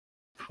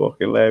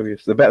fucking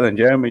hilarious. They're better than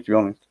Jeremy, to be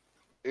honest.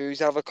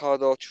 Who's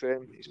avocado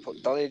trim? He's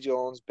put Danny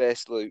Jones,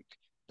 best Luke.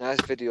 Nice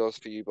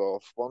videos for you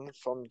both. One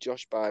from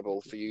Josh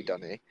Bible for you,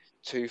 Danny.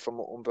 Two from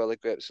Umbrella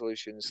Grape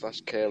Solutions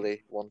 /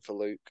 Curly. One for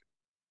Luke.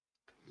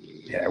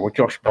 Yeah, well,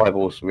 Josh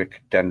Bible's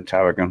Rick Den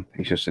Tarragon.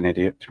 He's just an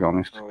idiot, to be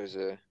honest. Oh, is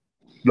it?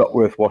 Not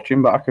worth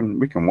watching, but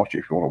we can watch it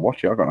if you want to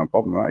watch it. I've got no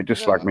problem with that. He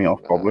just slagged me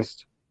off, probably.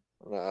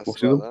 I'm not asked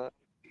What's about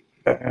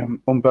that?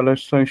 Umbrella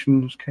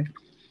Solutions case.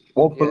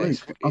 One for Luke.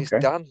 It's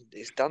Okay.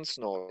 It's Dan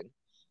snoring.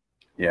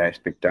 Yeah, it's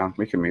Big Dan.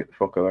 We can mute the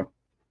fucker, though.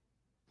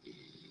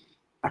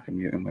 I can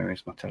mute him. Where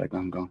is my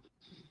Telegram gone?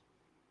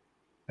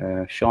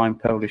 Shine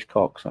Polish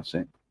Cox, that's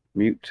it.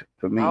 Mute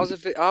for me.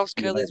 How's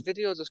Kelly's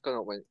video just gone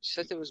up? When she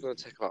said it was going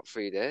to take about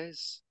 3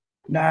 days.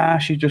 Nah,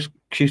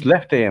 she's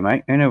left here,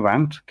 mate, in a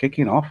rant,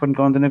 kicking off and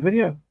gone to the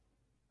video.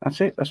 That's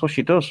it. That's what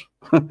she does.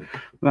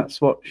 That's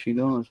what she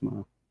does,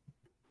 man.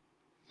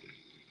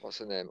 What's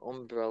her name?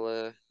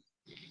 Umbrella.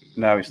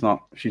 No, it's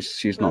not.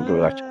 She's not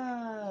good at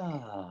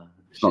that.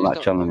 It's not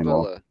that channel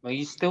anymore. Are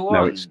you still on?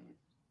 No,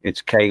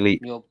 it's Kaylee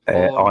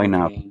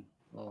Inav.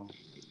 Oh.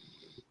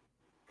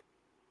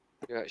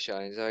 You're right,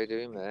 Shines. How you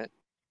doing, mate?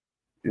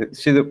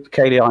 See the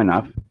Kaylee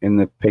Inav in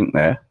the pink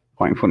there,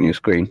 right in front of your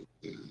screen?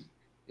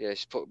 Yeah,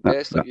 she put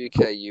based on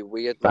UK, you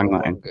weird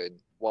little good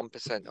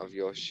 1% of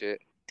your shit.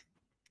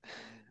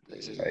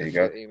 There you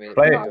go.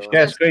 Play it.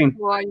 Share screen.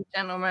 Why are you,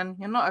 gentlemen?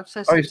 You're not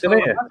obsessed. Oh, you still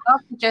here? I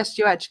suggest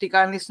you actually go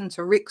and listen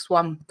to Rick's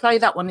one. Play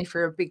that one if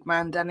you're a big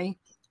man, Danny.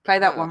 Play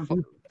that one.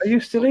 Are you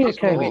still here,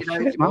 Kaylee?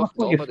 Shit, man, I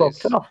thought you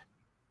fucked off.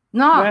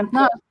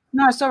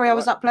 No, sorry, I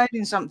was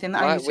uploading something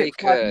that only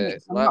took 5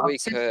 minutes. I'm not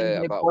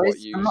obsessing about boys. what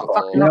you I'm not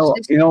fucking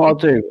You know what I'll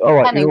do? All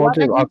right, Danny, you know what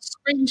I'll do? I'll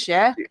screen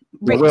share.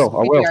 I will.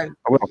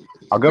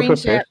 I'll go for a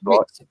piss. I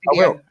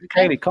will.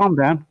 Kaylee, calm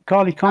down.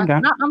 Carly, calm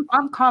down. No,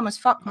 I'm calm as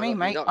fuck, me,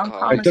 mate. I'm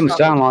calm. It doesn't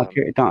sound like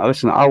it.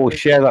 Listen, I will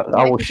share that.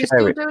 I will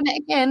share it. Doing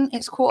it again.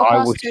 It's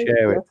 2:15.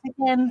 Share it.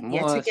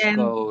 Yet again.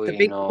 The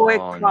big boy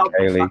club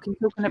fucking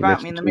talking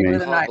about me in the middle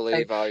of the night.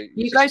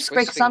 You go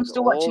screen, because I'm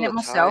still watching it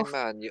myself.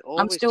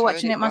 I'm still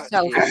watching it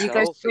myself. You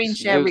go screen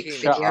share Rick's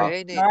video. All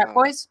right,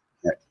 boys?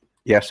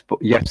 Yes,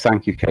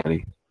 thank you,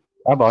 Kaylee.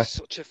 Bye-bye.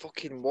 Such a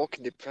fucking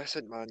walking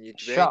depressant, man. You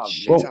drain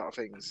shit out of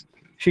things.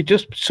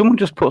 Someone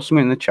just put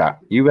something in the chat.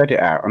 You read it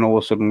out, and all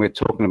of a sudden we're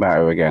talking about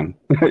her again.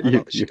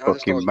 you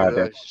fucking mad.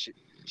 Right,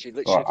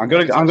 I'm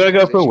gonna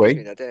go for a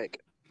wee.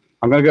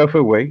 I'm gonna go for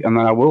a wee, and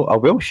then I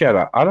will share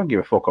that. I don't give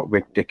a fuck what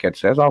Rick Dickhead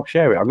says. I'll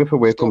share it. I'll go for a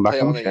wee, come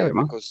back and share it,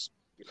 man. Because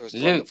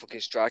Luke fucking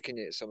striking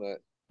it, some of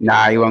it.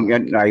 Nah, he won't.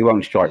 No, he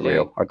won't strike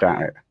real. I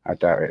doubt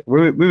it.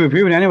 We're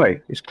reviewing anyway.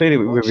 It's clearly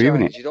we're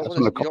reviewing it. That's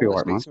on the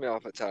copyright, man.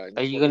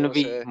 Are you gonna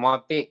be my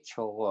bitch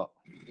or what?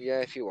 Yeah,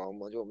 if you want.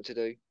 What do you want me to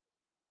do?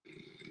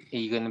 Are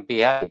you gonna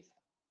behave?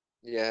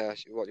 Yeah.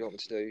 What do you want me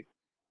to do?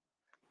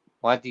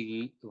 Why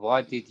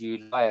did you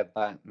lie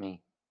about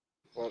me?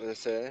 What did I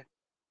say?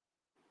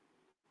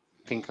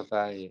 Think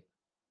about it.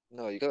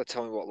 No, you gotta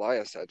tell me what lie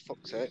I said.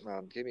 Fuck's sake,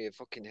 man. Give me a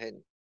fucking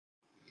hint.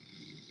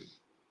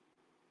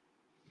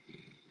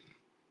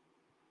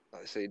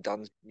 Like I say,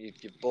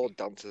 you've bored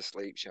Dan to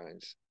sleep,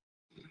 Shines.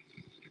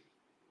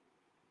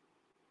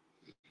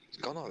 It's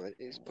gone already.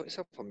 It's put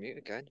itself on mute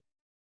again.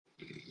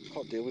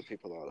 Can't deal with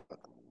people like that.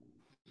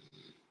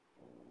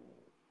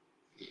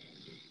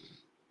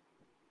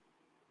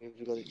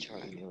 We've got a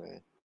chat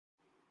anyway.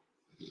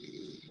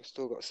 We've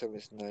still got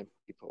 79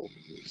 people.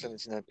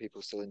 79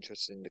 people still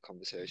interested in the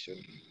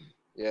conversation.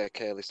 Yeah,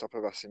 Kaylee, stop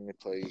harassing me,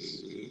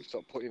 please.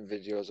 Stop putting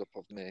videos up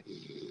of me.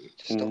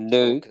 Just stop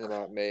talking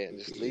about me and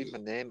just leave my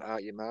name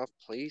out your mouth,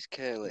 please,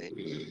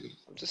 Kaylee.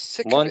 I'm just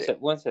sick of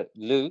it. One sec.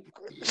 Luke,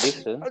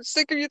 listen. I'm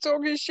sick of you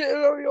talking shit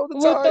about me all the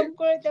time.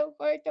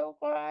 Don't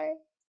cry.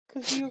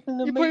 Because you're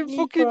gonna You're make putting me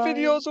fucking cry.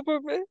 videos up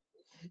of me.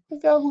 I'm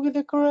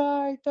gonna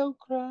cry. Don't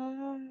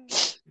cry.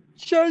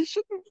 Shut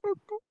the fuck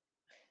up.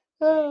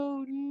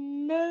 Oh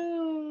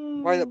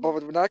no. Why not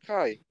bothered when I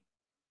cry?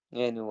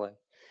 Anyway.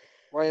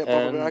 Why not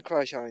bothered when I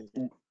cry, Shine?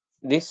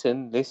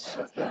 Listen.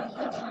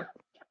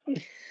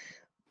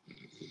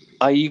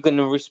 Are you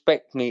gonna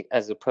respect me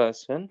as a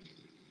person?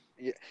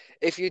 Yeah.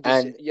 If you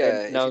deserve,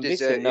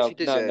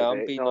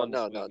 I'm being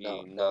honest with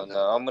you. No,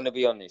 I'm gonna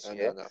be honest.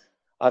 No.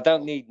 I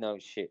don't need no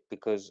shit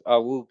because I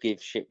will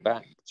give shit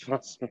back.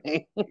 Trust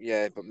me.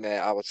 Yeah, but mate,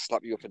 I would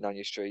slap you up and down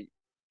your street.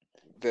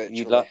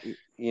 Virtually.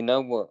 You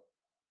know what?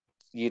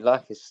 You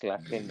like a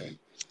slap, innit?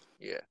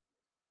 Yeah.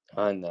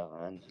 I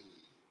know.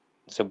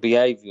 So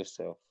behave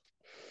yourself.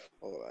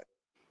 All right.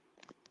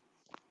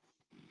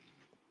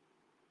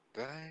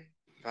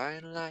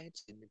 Bright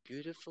lights in the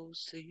beautiful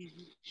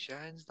sea,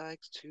 Shines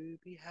likes to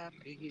be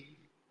happy.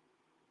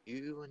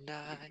 You and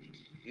I,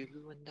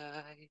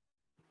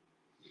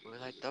 we're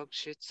like dog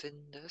shits in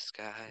the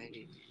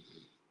sky.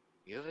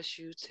 You're a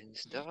shooting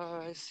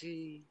star I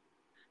see,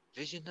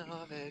 vision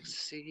of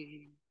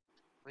ecstasy.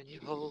 When you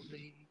hold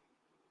me,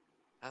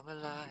 I'm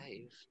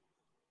alive.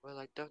 We're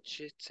like dog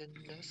shits in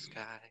the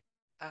sky.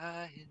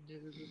 I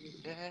knew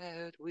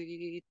that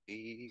we'd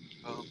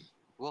become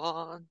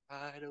one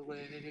right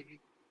away.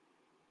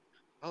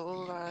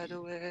 Oh, right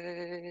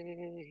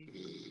away.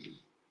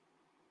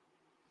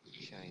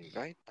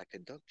 bright like a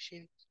dog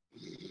shit.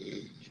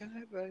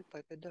 Shine bright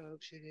like a dog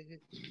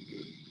shit.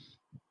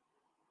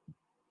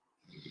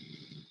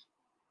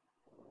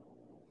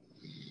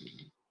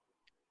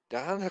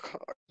 Dan, I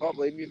can't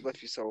believe you've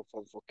left yourself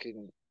on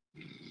fucking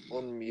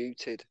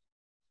unmuted.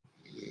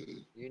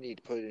 You need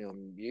to put it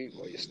on mute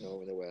while you're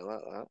snoring away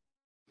like that.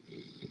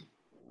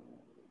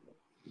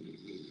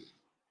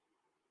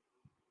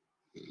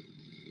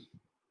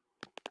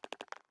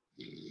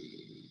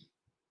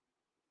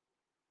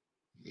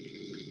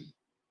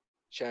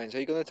 Shines, are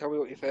you going to tell me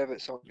what your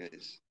favourite song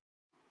is?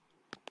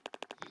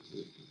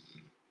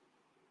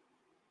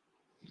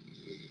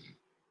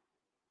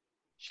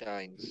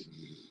 Shines.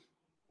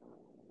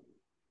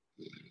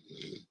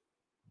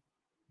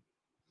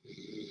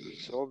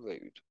 So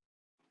rude.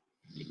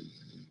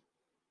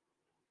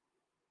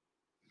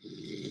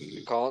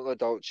 You can't, though,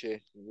 don't you?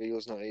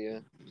 Real's not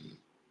here.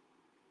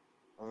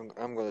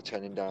 I'm going to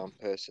turn him down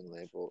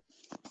personally, but...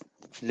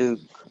 Luke.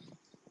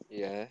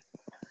 Yeah?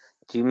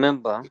 Do you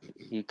remember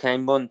you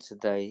came on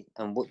today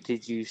and what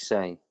did you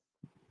say?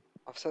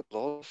 I've said a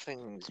lot of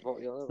things. What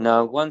are you on about?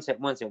 No, one sec.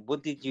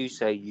 What did you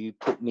say? You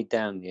put me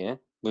down, yeah?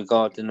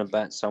 Regarding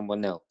about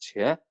someone else,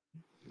 yeah?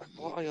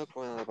 What are you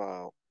going on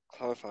about?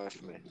 Clarify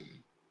for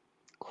me.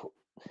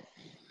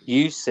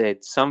 You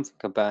said something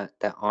about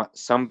that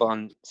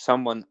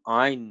someone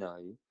I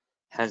know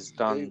has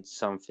done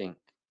something.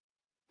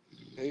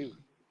 Who?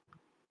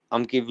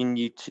 I'm going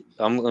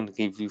to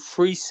give you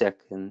 3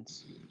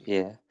 seconds,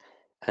 yeah?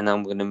 And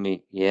I'm going to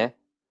mute, yeah?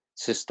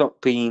 So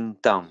stop being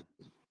dumb,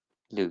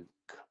 Luke.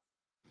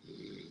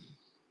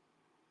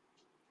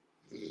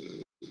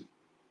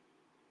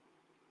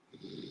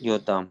 You're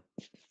dumb.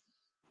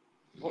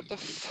 What the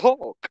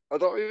fuck? I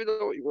don't even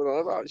know what you're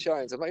on about,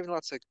 Shines. I'm not even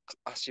allowed to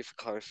ask you for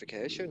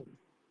clarification.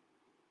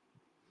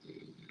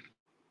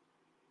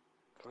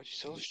 God, you're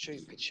so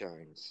stupid,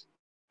 Shines.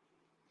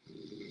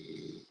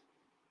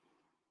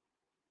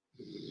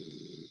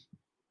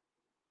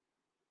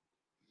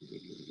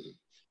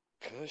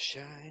 Cause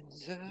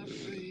Shines a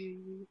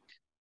freak.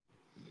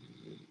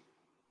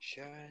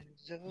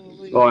 Shines a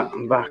Right,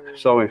 I'm back.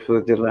 Sorry for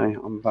the delay.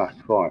 I'm back.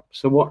 Right.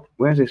 So what?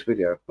 Where's this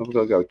video? I've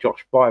got to go.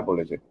 Josh Bible,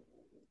 is it?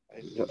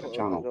 Is that the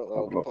channel? I don't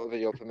know. They put a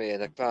video up for me,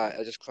 and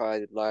I just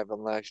cried live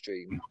on live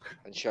stream,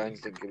 and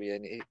Shines didn't give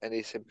me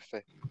any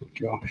sympathy.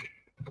 Josh.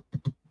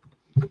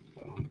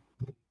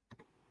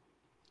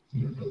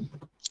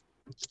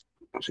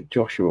 Is it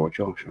Joshua or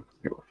Josh? I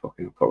forget what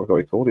fucking. I've got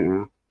to called it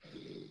now.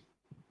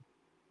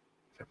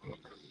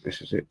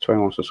 This is it.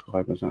 21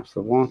 subscribers. That's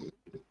the one.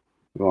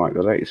 Right.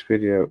 The latest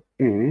video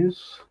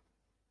is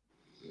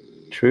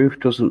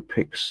Truth Doesn't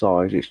Pick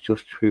Sides. It's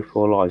just truth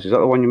or lies. Is that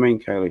the one you mean,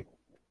 Kaylee?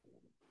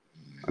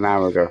 An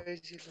hour ago.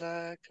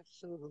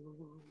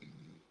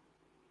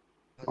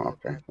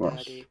 Okay.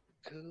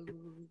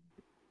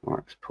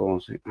 Let's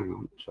pause it. Hang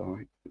on.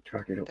 Sorry.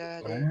 Drag it up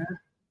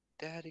there.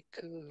 Daddy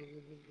cool.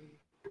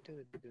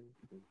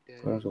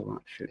 Close all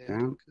that shit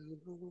down.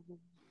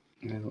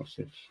 Yeah, what's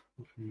this?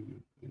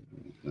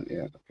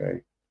 Yeah,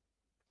 okay.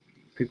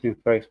 People in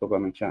Facebook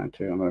I'm chatting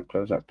to, I'm going to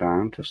close that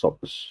down to stop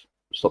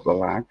the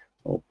lag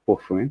or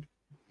buffering.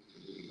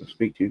 I'll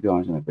speak to you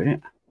guys in a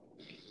bit.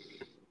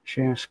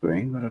 Share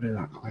screen. Where do I do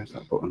that? Where's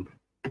that button?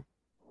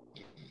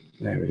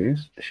 There it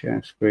is.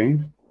 Share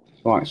screen.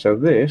 Right, so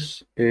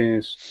this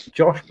is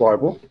Josh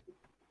Bible.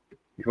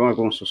 If you want to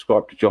go and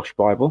subscribe to Josh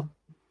Bible,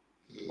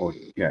 or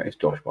yeah, it's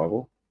Josh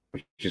Bible,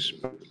 which is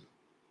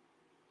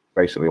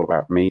basically all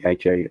about me,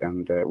 AJ,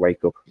 and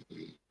Wake Up,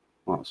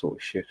 all that sort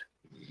of shit.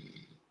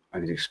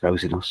 And he's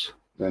exposing us.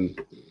 Then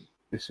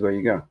this is where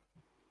you go.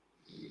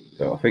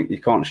 So I think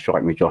you can't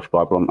strike me, Josh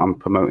Bible. I'm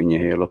promoting you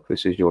here. Look,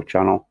 this is your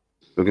channel.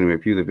 We're going to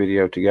review the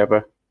video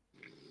together.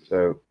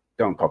 So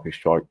don't copy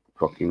strike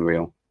fucking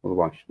real.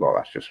 Otherwise, well,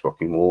 that's just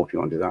fucking war if you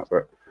want to do that.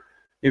 But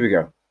here we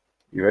go.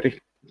 You ready?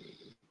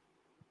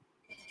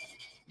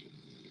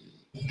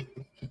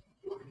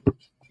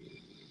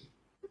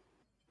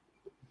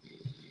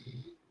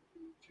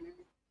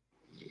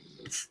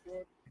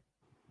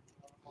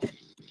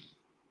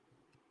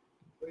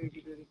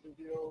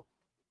 Video,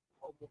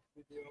 almost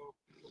video,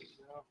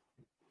 now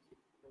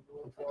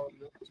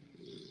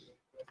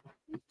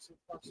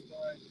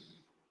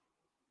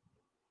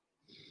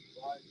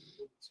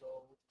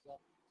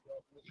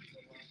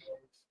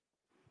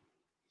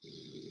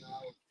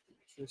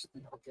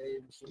interesting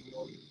game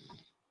someone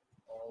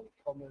or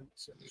comment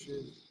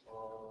section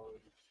or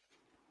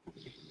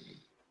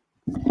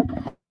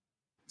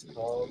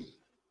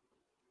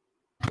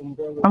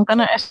I'm going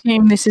to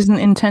assume this isn't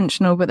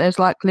intentional, but there's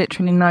like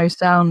literally no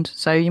sound,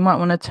 so you might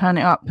want to turn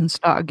it up and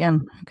start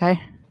again,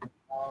 okay?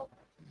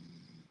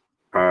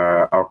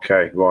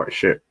 Okay, right,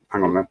 shit.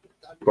 Hang on then.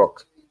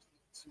 Fuck.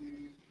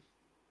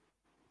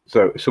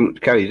 So,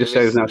 Kelly, just say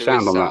there's no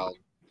sound on that.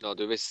 No,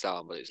 there is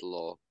sound, but it's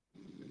low.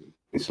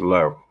 It's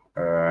low.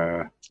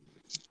 The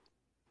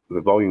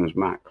volume's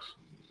max.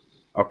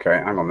 Okay,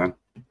 hang on then.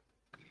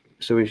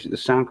 So is the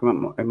sound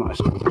come up? Is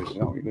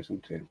that what you listen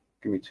to?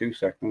 Give me 2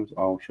 seconds.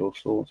 I'll sure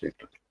sort it.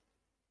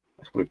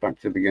 Let's put it back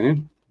to the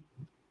beginning.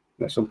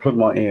 Let's unplug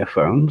my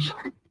earphones.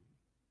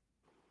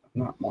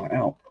 That might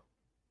help.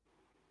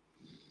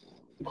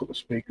 Put the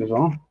speakers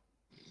on.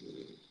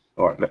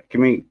 All right, let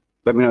me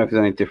know if there's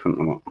any different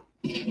or not.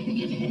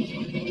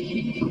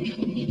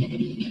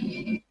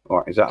 All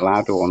right, is that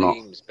louder or not?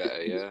 Seems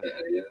better, yeah.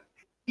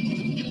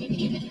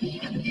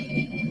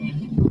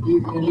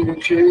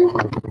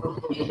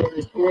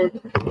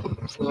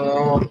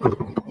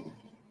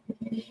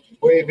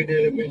 Waving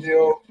in a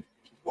video,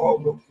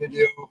 warm-up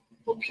video,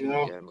 looking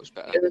out. Yeah, much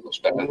better. Yeah,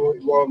 much better. What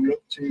you're warming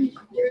up to,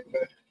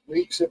 Waver.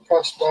 Weeks have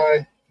passed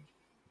by.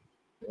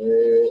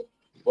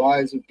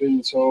 Lies have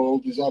been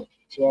told. He's had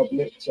to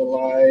admit to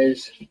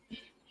lies.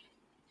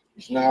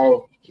 He's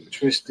now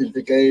twisted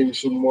the game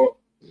somewhat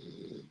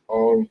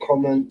on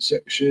comment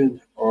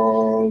section,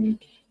 on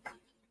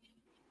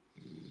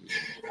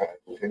I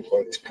can't think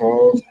what it's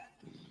called.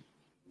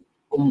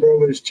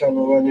 Umbrella's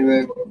channel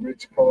anyway, whatever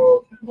it's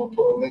called. I'll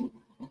put a link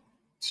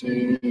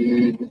to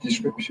the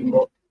description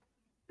box.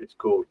 It's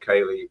called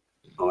Kaylee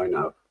I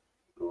Know.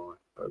 All right,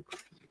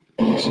 folks.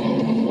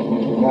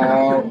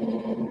 Now,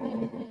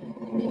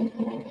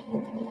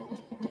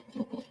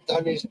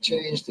 Danny's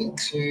changed it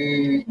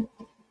to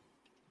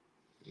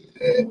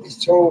he's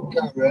told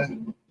Gary,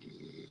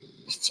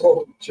 he's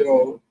told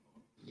Joe,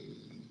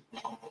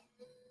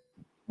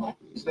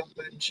 he's not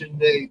mentioned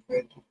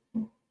Nathan,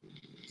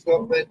 he's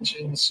not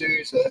mentioned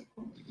Susan,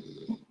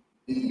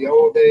 the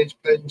old age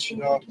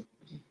pensioner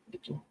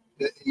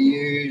that he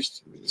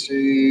used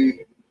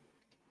to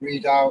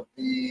read out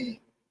the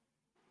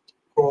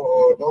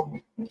court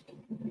order.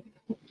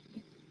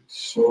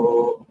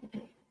 So,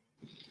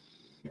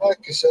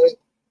 like I said,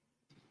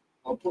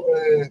 I'll put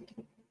a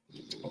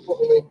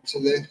link to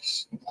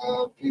this.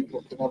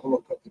 People can have a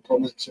look at the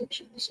comment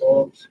section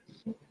themselves.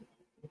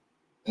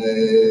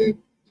 It's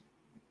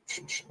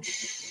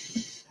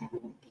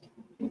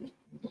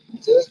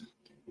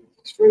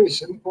very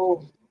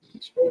simple.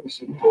 It's very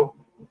simple.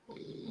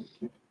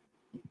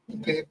 The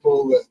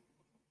people that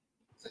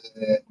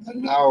are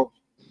now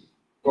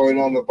going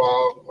on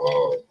about,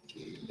 oh,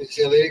 it's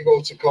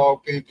illegal to call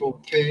people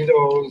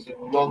pedos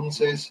and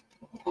nonsense.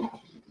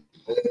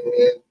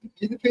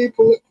 You're the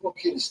people that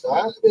fucking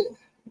started it.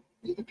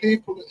 You're the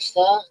people that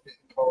started it,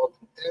 called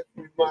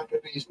every man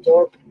and his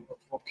dog a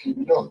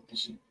fucking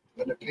nuts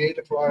and a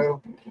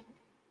paedophile.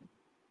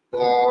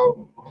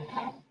 Now,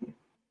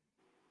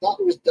 that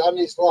was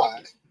Danny's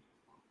lie.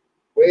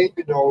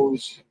 Wavy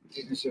knows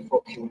it was a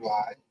fucking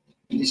lie.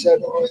 He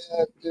said, oh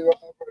yeah, do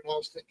whatever, and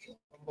I'll stick it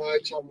on my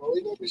channel.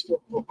 He never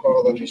stuck fuck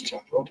all on his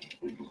channel.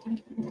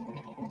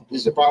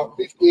 There's about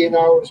 15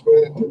 hours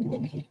worth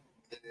of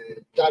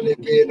Danny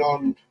being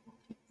on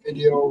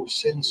video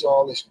since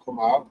all this come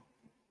out.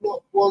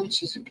 Not once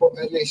has he put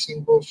any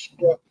single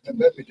scrap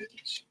of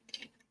evidence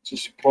to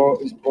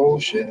support his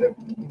bullshit.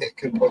 It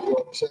can put you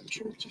on a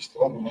sexual register.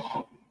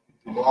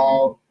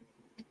 Now,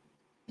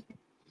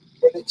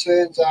 when it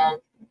turns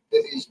out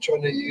that he's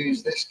trying to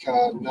use this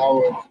card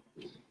now of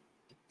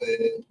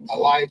I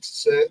lie to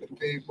certain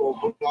people,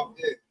 but not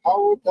you,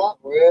 how would that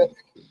work?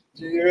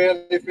 Do you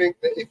really think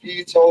that if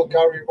you told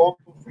Gary one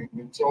thing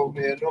and told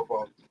me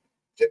another,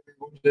 that we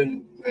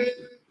wouldn't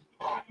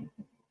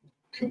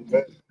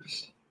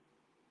converse?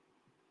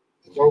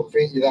 I don't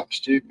think you're that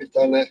stupid,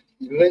 Danny.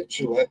 You're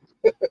literally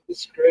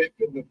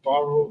scraping the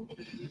barrel.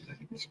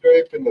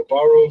 Scraping the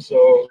barrel.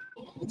 So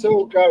you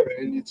told Gary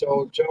and you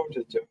told Joe,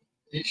 did you? Are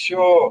you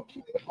sure?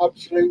 You're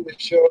absolutely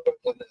sure,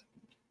 Danny.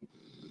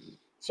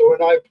 So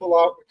when I pull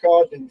out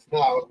recordings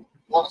now,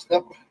 that's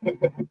not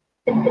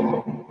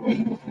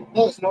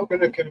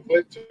going to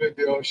conflict with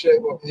your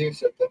shit, what you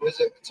said then, is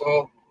it at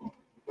all?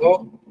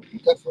 No,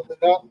 definitely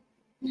not.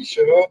 You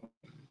sure?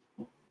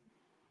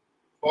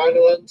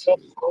 Final answer?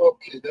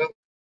 Okay, no.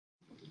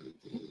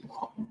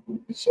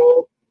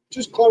 So,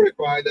 just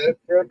clarify then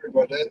for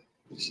everybody,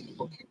 this is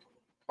fucking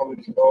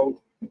comedy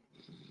gold,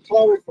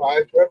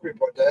 clarify for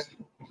everybody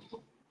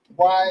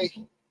why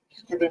you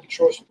couldn't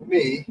trust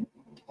me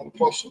and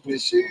possibly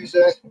Susie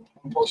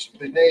and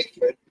possibly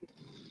Nathan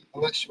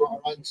unless you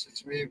want to answer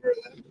to either of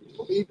them.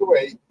 But either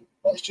way,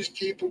 let's just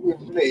keep it with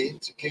me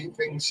to keep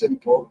things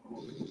simple.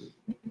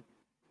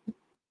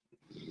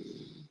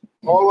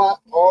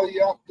 All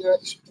you have to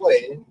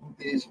explain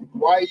is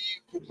why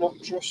you could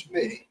not trust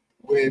me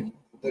with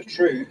the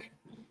truth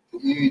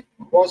that you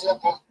was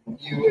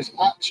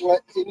actually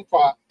in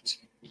fact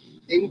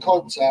in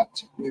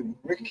contact with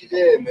Ricky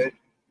Damon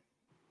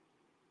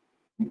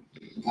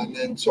and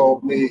then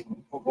told me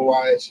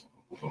otherwise.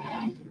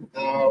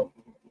 Now,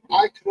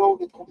 I can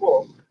only come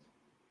up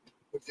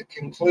with the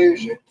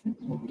conclusion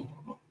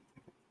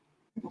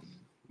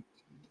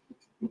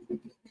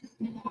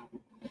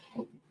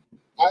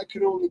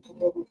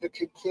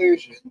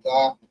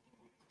that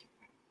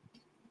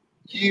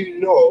you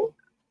know,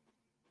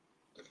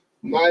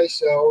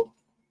 myself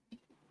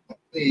at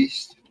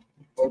least,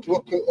 would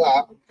look at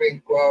that and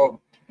think, well,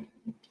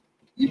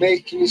 you're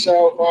making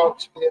yourself out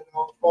to be an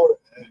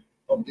authority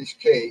of this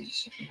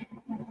case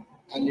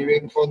and you're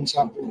in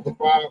contact with the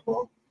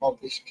father of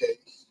this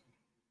case.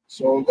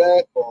 So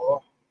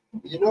therefore,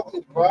 you're not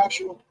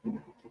impartial.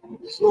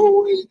 There's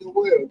no way in the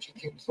world you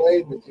can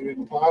claim that you're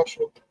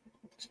impartial.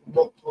 It's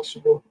not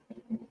possible.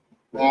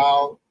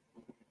 Now,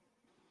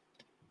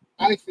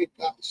 I think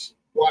that's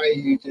why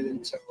you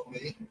didn't tell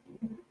me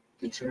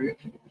the truth.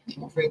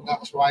 I think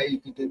that's why you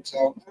didn't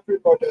tell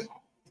everybody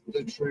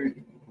the truth.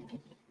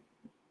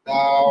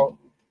 Now,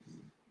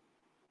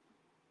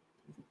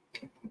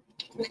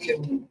 we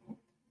can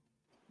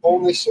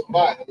only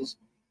surmise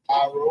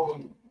our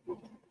own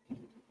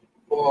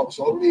thoughts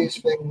on these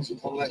things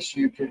unless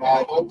you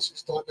provide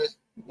answers, Danny.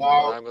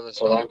 Now, I'm going to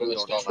start in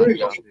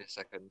a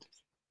second.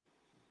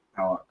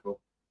 All right, cool.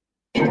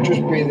 It should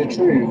just be the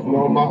truth,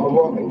 no matter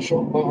what. It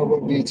shouldn't matter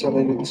whether you're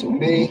telling it to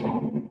me,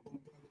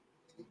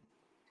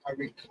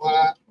 Harry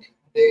Clark,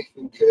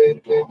 Nathan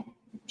Kirkman,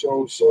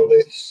 Joe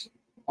Solis,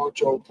 or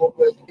Joe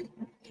Public.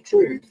 The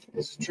truth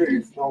is the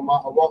truth, no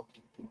matter what.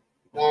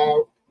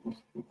 Now,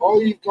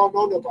 all you've gone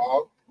on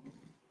about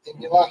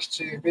in your last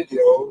two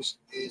videos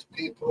is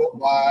people that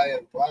lie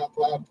and blah,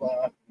 blah,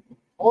 blah.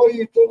 All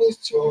you've done is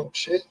talk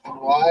shit and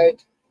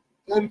lied.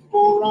 Then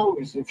 4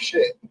 hours of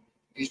shit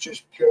is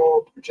just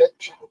pure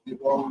projection of your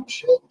own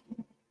shit.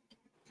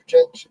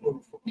 Projection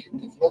and fucking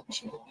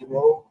deflection of your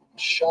own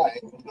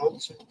shite and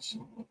nonsense.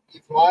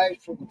 You've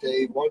lied from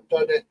day one,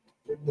 done it.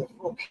 From the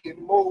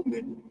fucking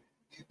moment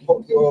you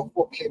put your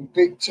fucking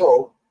big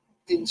toe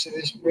into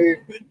this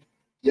movement,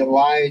 you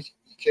lied.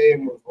 You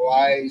came with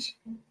lies.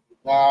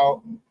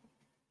 Now,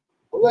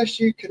 unless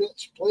you can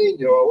explain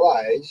your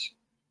lies,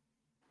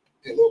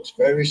 it looks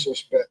very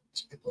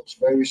suspect. It looks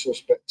very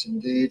suspect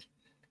indeed.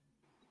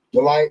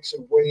 The likes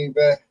of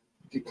Weaver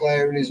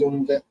declaring his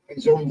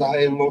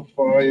undying love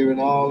for you and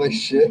all this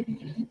shit. I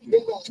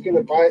think that's going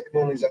to bite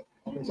him on his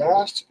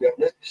ass, to be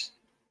honest.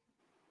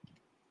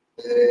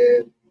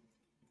 I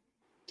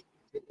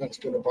think that's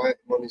going to bite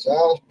him on his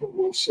ass, but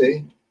we'll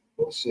see.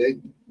 We'll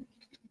see.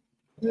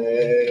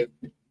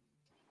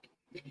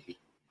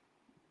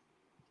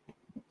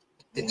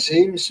 It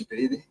seems to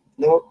be that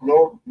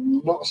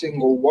not a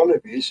single one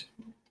of these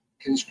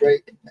can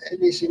scrape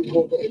any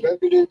single bit of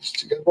evidence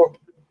together.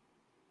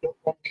 Not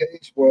one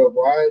case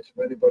worldwide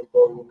of anybody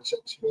going on the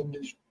sex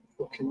offenders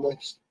fucking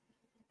list.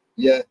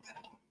 Yet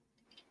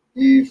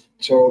you've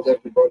told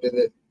everybody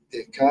that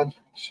it can,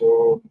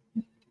 so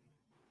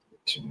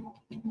it's a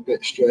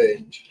bit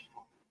strange.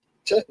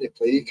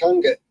 Technically, you can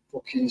get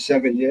fucking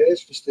 7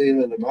 years for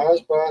stealing a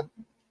Mars bar,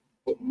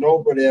 but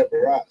nobody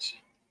ever has.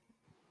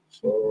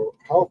 So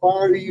how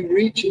far are you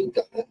reaching,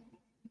 Dana?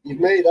 You've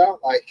made out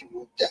like it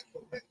will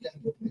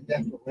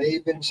definitely,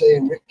 even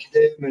saying Ricky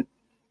Damon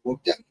will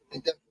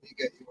definitely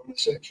get you on the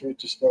sex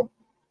register.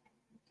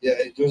 Yeah,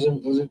 it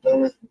doesn't, does it,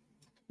 Dana?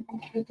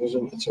 It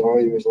doesn't at all.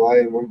 He was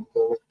lying, wasn't he,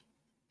 Dana?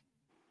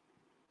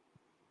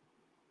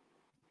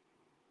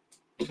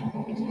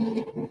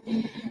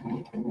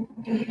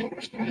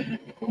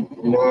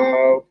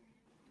 No.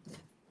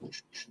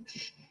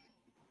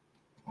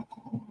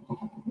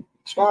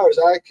 As far as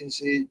I can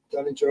see,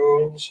 Danny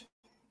Jones,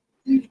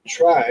 you've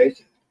tried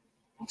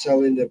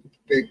telling the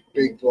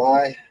big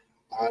lie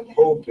and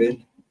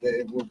hoping that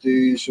it will do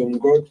you some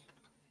good.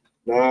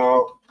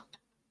 Now,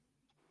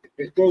 if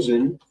it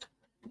doesn't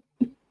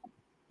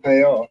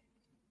pay off,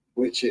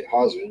 which it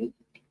hasn't,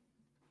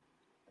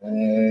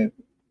 you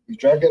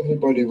drag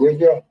everybody with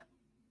you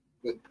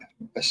that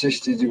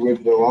assisted you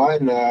with the lie.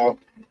 Now,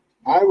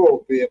 I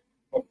won't be a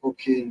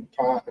fucking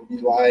part of you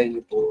lying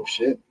and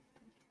bullshit.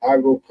 I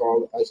will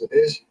call it as it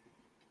is,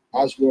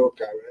 as will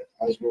Garrett,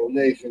 as will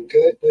Nathan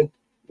Kirkman.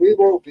 We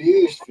won't be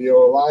used for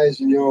your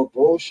lies and your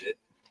bullshit.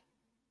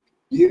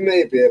 You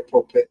may be a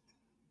puppet,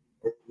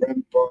 a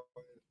remboy,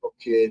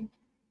 fucking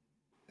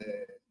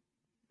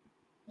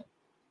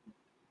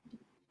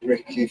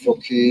Ricky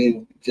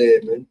fucking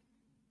Damon,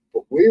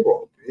 but we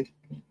won't be.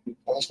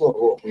 That's not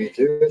what we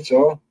do at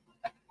all.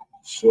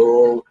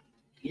 So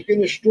you're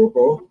going to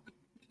struggle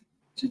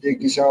to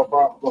dig yourself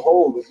out of the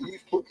hole that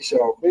you've put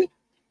yourself in.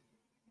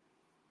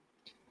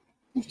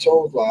 You've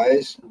told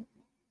lies,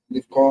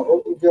 they've caught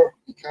up with you.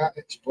 You can't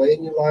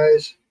explain your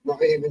lies,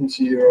 not even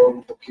to your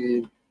own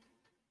fucking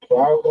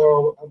crowd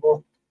or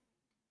whatever.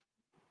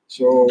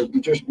 So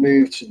you just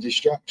move to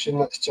distraction.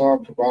 Let's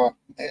talk about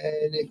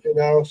anything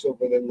else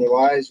other than the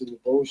lies and the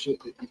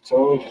bullshit that you've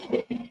told.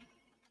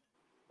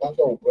 That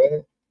don't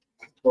work.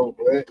 That don't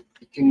work.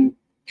 You can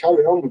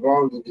carry on with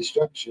all the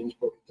distractions,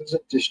 but it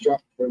doesn't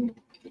distract from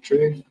the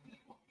truth.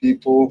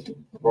 People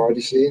have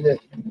already seen it.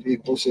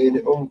 People seen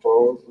it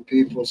unfold, and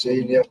people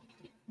seen you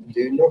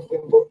do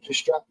nothing but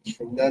distract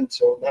from then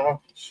till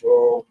now.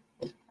 So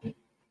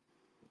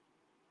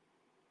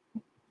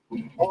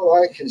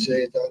all I can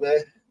say, Danny,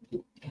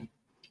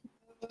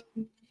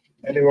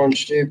 anyone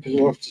stupid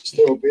enough to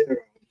still be around.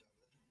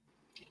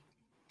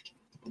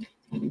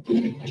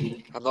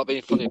 I'm not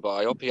being funny, but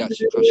I hope he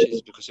actually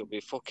crashes because it'll be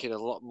fucking a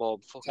lot more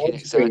fucking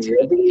exciting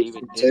than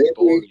hearing his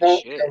boring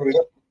shit.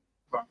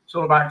 It's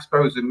all about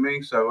exposing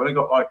me, so I've only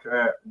got like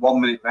 1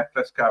 minute left.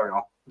 Let's carry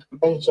on.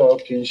 I'm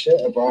talking shit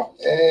about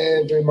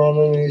every man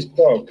and his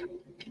dog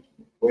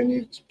when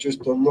you've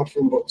just done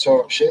nothing but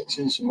talk shit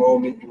since the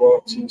moment you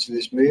walked into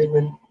this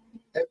movement.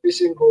 every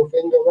single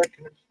thing. I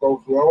reckon I could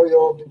go through all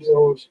your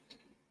videos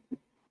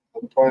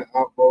and point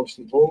out most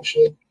of the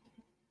bullshit.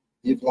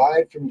 You've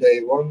lied from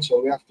day one,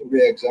 so we have to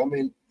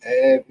re-examine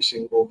every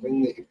single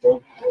thing that you've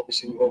done, every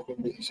single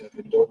thing that you've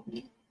ever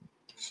done.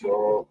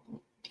 So,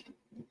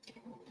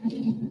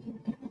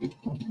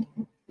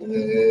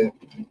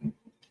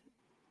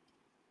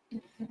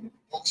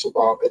 that's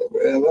about it,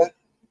 really.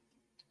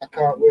 I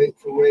can't wait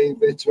for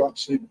Wavy to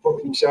actually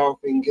put himself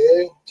in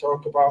gear,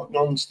 talk about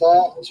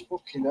non-starters,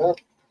 fucking hell.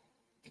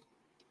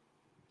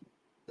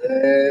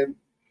 Yeah,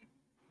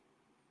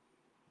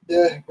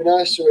 it'd be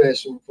nice to hear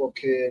some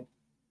fucking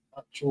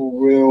actual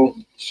real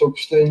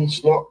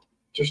substance, not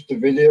just a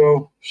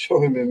video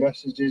showing me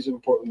messages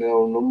and putting my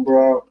own number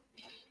out.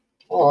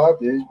 Oh,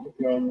 I've used put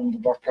your own number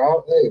back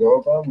out. There you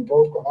go, man. We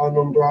both got our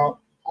number out.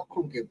 I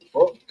couldn't give a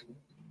fuck.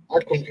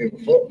 I couldn't give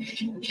a fuck.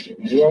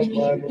 You have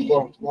my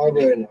number, my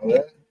brain out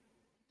there.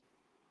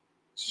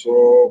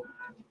 So,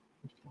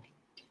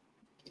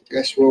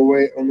 guess we'll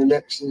wait on the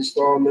next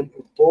installment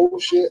of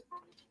bullshit.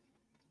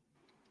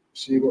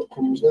 See what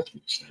comes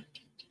next.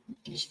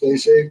 Stay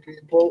safe,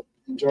 people.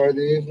 Enjoy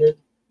the evening.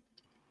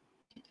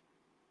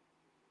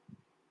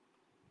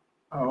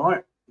 All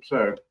right.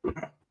 So,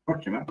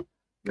 watching that.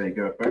 There you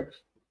go, folks.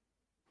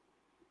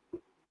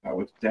 That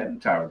was Dan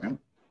Tarragon.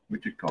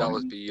 Richard Collins. That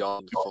was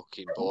beyond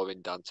fucking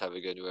boring, Dan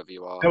Tarragon, whoever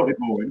you are. Totally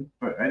boring.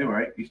 But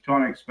anyway, he's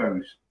trying to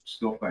expose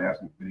stuff that he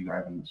hasn't really got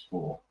evidence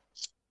for.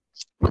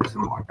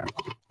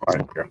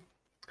 Right.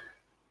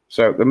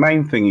 So the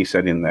main thing he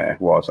said in there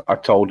was, I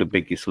told the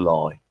biggest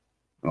lie.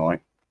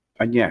 Right?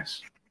 And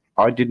yes,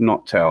 I did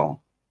not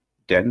tell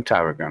Den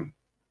Tarragon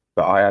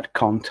that I had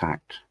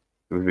contact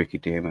with Ricky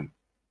Dearman.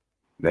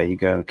 There you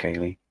go,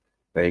 Kaylee.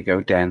 There you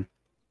go, Den.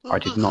 I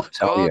did not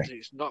tell you.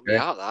 It's knocked me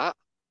out, that.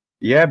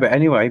 Yeah, but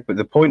anyway, but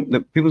the point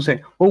that people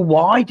say, well,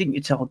 why didn't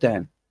you tell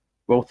Den?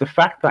 Well, the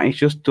fact that he's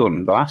just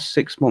done, the last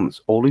 6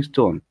 months, all he's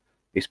done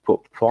is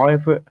put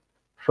private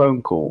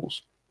phone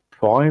calls,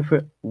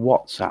 private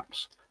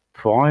WhatsApps,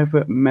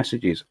 private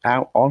messages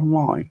out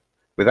online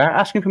without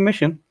asking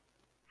permission,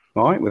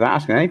 right? Without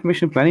asking any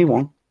permission from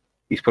anyone.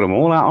 He's put them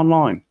all out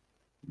online.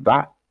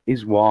 That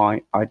is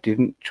why I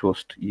didn't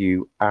trust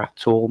you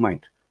at all,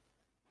 mate.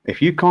 If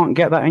you can't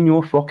get that in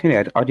your fucking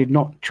head, I did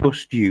not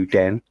trust you,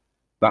 Den.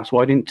 That's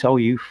why I didn't tell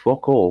you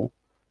fuck all.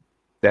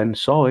 Then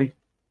sorry,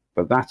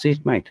 but that's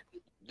it, mate.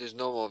 There's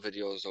no more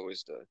videos,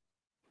 always there.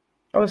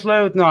 Oh, there's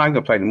loads. No, I ain't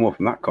gonna play any more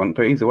from that cunt.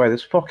 But either way,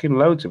 there's fucking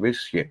loads of his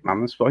shit,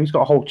 man. He's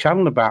got a whole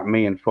channel about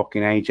me and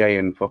fucking AJ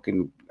and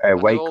fucking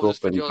Wake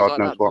Up and God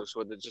knows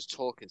what. They're just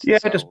talking to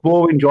themselves. Just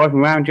boring, driving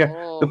around. Yeah.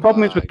 Oh, the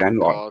problem is with Dan,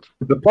 right?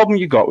 The problem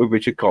you got with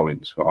Richard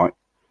Collins, right,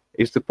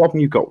 is the problem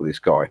you got with this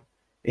guy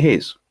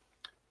is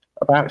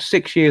about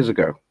 6 years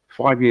ago,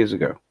 5 years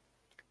ago,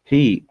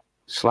 he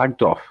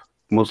slagged off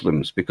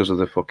Muslims because of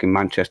the fucking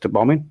Manchester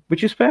bombing,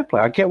 which is fair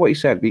play. I get what he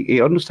said. He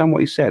understand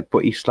what he said,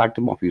 but he slagged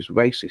them off. He was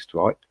racist,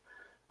 right?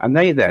 And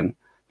they then,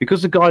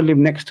 because the guy lived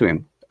next to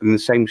him in the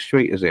same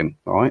street as him,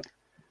 right?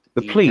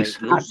 The police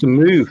had to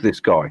move this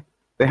guy.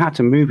 They had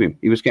to move him.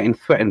 He was getting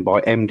threatened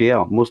by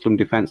MDL, Muslim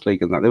Defense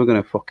League, and that. They were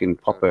going to fucking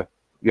pop a,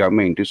 you know what I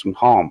mean, do some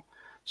harm.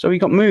 So he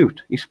got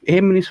moved.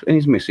 Him and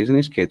his missus and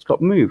his kids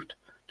got moved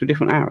to a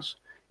different house.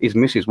 His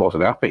missus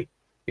wasn't happy.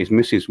 His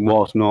missus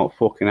was not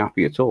fucking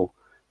happy at all.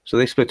 So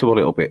they split up a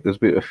little bit. There's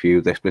a few.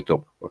 They split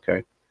up,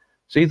 okay?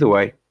 So either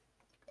way,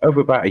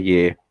 over about a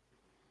year,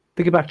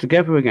 they get back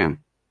together again.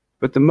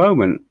 But the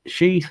moment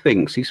she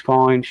thinks he's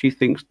fine, she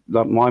thinks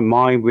that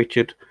my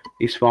Richard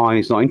is fine.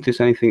 He's not into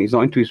anything. He's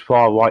not into his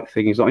far right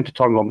thing. He's not into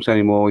Tommy Robinson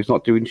anymore. He's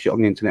not doing shit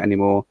on the internet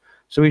anymore.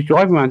 So he's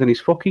driving around in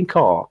his fucking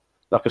car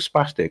like a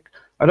spastic.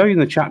 I know you're in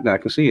the chat now. I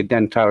can see you,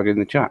 Den Tarragon, in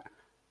the chat.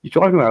 You're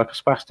driving around like a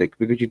spastic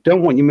because you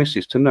don't want your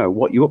missus to know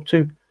what you're up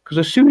to. Because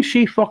as soon as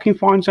she fucking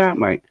finds out,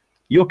 mate,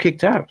 you're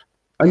kicked out.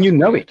 And you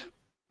know it.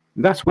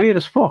 That's weird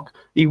as fuck.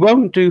 He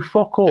won't do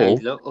fuck all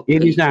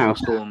in his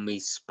house.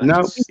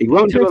 No, he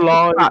won't do a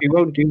live. He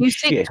won't do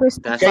shit.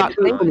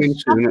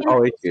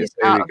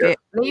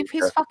 Leave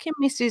his fucking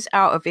missus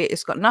out of it.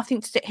 It's got nothing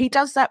to do. He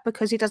does that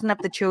because he doesn't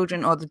have the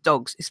children or the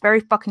dogs. It's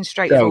very fucking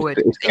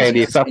straightforward.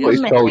 If that's what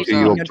he's told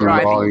you, you're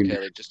blind.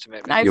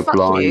 No,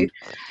 fuck you.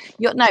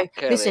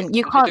 Listen,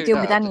 you can't deal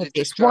with any of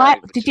this. Why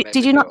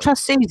did you not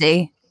trust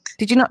Susie?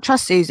 Did you not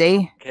trust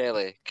Susie?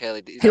 Kaylee,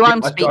 who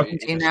I'm speaking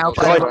to now,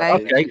 by the way.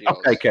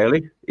 Okay,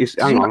 Kaylee.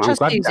 Hang on, I'm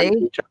glad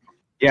Susie?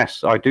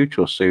 Yes, I do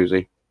trust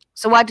Susie.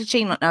 So why did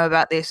she not know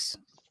about this?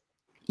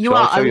 You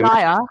are a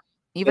liar.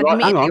 You've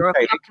admitted you're a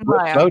fucking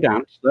liar.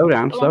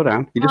 Slow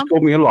down. You just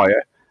called me a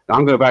liar.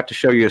 I'm about to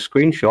show you a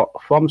screenshot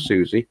from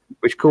Susie,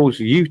 which calls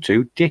you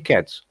two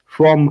dickheads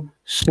from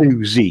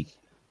Susie.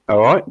 All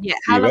right. Yeah.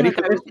 How long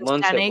ago was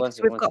this, Danny?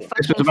 We've got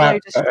fucking Flo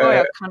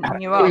Destroyer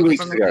cutting you off. 3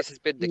 weeks ago. This has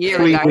been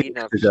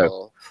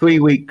the 3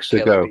 weeks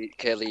ago.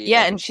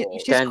 Yeah, and she's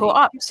caught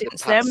up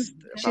since then.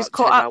 She's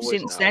caught up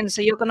since then.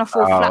 So you're gonna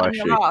fall flat on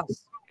your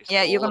ass.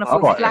 Yeah, you're gonna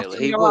fall flat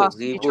on your ass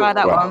if you try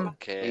that one.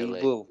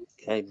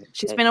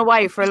 She's been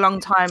away for a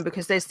long time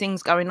because there's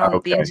things going on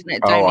that the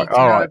internet don't need to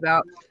know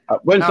about.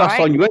 When's the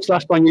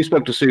last time you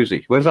spoke to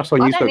Susie? When's the last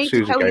time you spoke to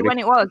Susie? I don't need to tell you when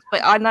it was,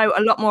 but I know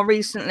a lot more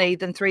recently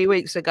than 3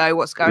 weeks ago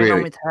what's going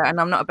on with her, and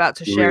I'm not about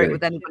to share it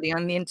with anybody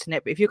on the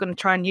internet. But if you're going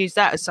to try and use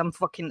that as some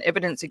fucking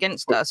evidence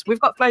against us, we've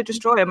got Flo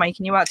Destroyer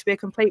making you out to be a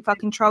complete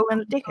fucking troll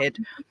and a dickhead.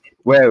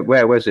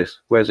 Where's this?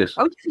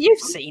 Oh, you've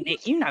seen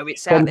it. You know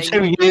it's out out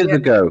there. 2 years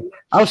ago.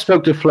 I've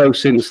spoke to Flo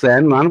since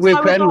then, man.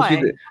 We're friends.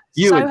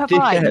 You have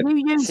I. No,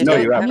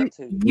 you haven't.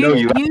 No,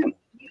 you haven't.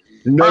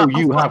 No,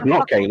 you have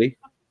not, Kaylee.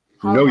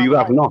 No, you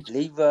have not.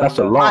 That's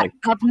a lie.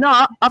 I've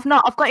not. I've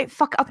got it.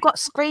 I've got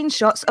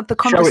screenshots of the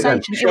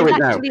conversation. Show it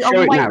now.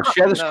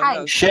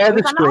 Share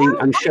the screen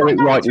and show it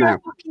right now.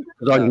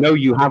 Because I know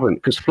you haven't.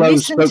 Because Flo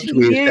spoke to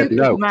me and said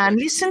no. Man,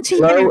 listen to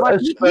you.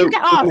 You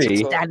get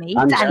asked,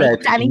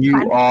 Danny.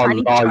 You are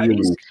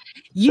lying.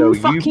 You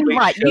fucking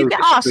right. You get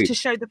asked to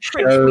show the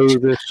proof. Show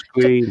the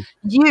screen.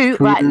 You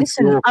right.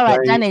 Listen. All right,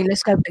 Danny.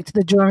 Let's go back to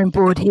the drawing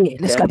board here.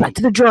 Let's go back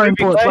to the drawing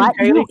board. Right.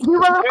 You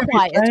are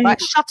quiet.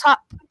 Right. Shut up,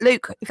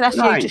 Luke. If that's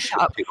you, just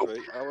shut up.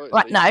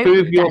 Right. No,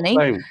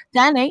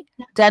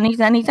 Danny.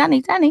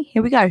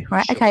 Here we go.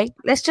 Right. Okay.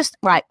 Let's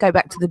just go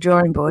back to the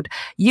drawing board.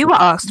 You were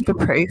asked for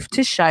proof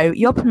to show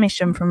your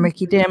permission from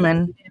Ricky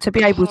Dearman to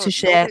be able to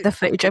share the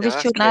footage of his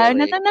children.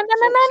 No.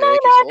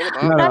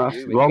 No,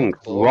 wrong.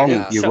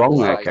 You're wrong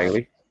there, Kaylee.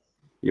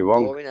 You're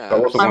wrong.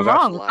 I'm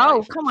wrong.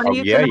 Oh, come on.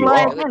 You're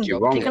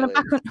going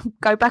to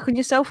go back on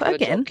yourself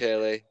again?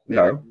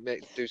 No.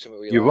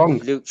 You're wrong.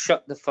 Luke,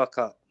 shut the fuck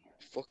up.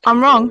 I'm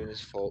wrong.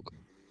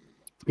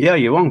 Yeah,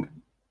 you're wrong.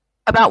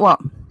 About what?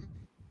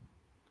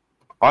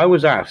 I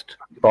was asked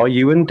by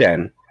you and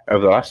Den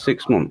over the last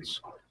 6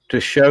 months to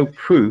show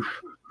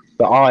proof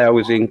that I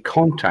was in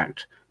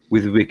contact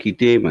with Ricky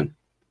Dearman.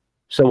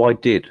 So I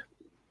did.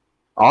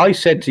 I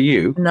said to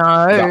you,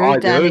 no,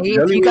 Danny,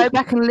 if you go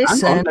back and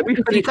listen,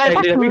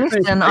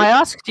 I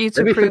asked you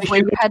to prove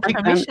when you had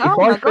permission. If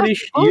I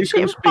finish, you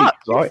can speak, right?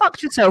 You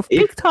fucked yourself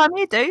big time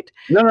here, dude.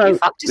 No, you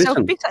fucked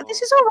yourself big time.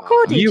 This is all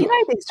recorded. You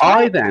know this,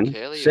 right? I then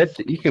said,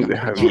 you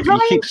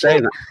keep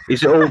saying that.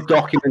 Is it all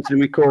documented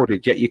and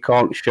recorded, yet you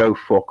can't show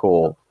fuck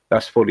all?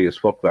 That's funny as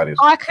fuck, that is.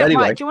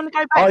 Anyway, right, do you want to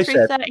go back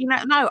through 30?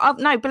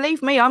 No,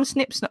 believe me, I'm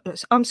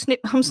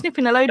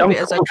snipping a load of it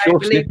as I go.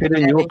 You're snipping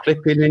and you're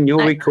clipping and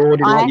you're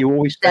recording what you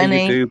always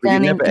say you do, but you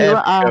never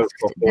ever show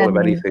fuck all of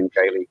anything,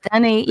 Kaylee.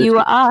 Danny, you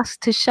were asked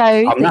to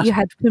show that you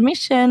had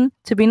permission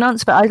to be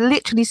nonce. I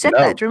literally said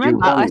that. Do you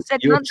remember? I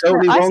said nonce.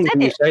 I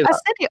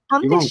said it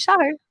on this show.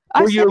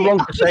 Well, you were wrong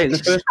to say it in the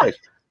first place.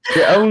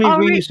 The only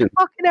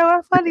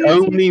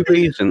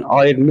reason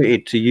I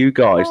admitted to you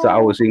guys that I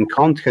was in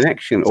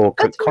contact or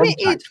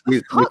contact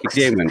with Ricky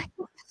Dearman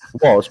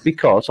was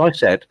because I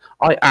said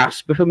I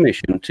asked for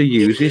permission to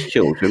use his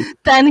children.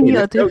 Danny,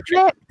 you're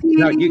deflecting.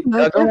 No, I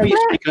don't know you're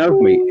speaking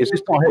over me. Is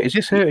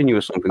this hurting you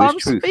or something? I'm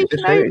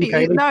speaking over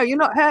you. No, you're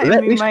not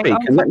hurting me, mate. Let me speak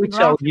and let me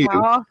tell you.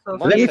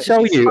 Let me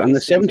tell you and the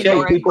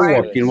 78 people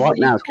watching right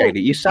now,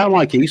 Kaylee. You sound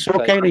like Esau,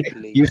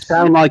 Kaylee. You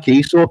sound like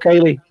Esau,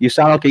 Kaylee. You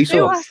sound like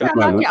Esau.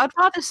 I'd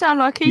rather sound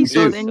like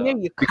Esau than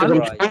you.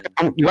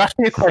 You asked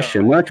me a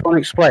question. When I try to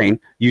explain,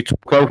 you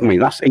talk over me.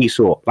 That's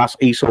Esau. That's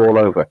Esau all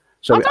over.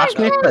 So ask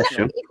me a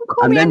question,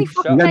 and then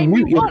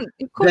mute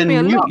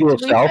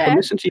yourself and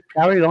listen to you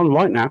carry on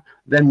right now.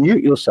 Then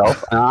mute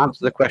yourself and I'll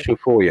answer the question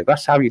for you.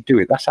 That's how you do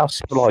it. That's how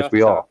civilized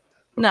we are.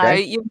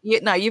 Okay?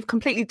 No, you've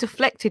completely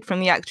deflected from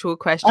the actual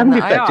question. I'm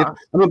deflected.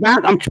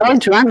 I'm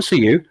trying to answer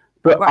you,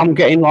 but I'm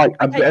getting like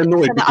a bit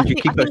annoyed because you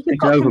keep speaking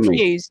over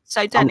me.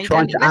 So Danny,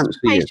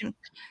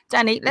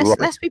 Danny,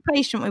 let's be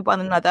patient with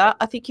one another.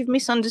 I think you've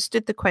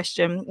misunderstood the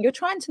question. You're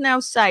trying to now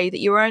say that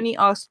you were only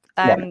asked.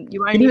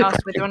 You only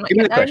asked whether or not. Give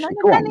me the question.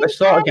 Go on. Let's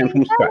start again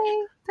from scratch.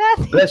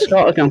 Let's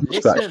start again from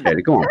scratch,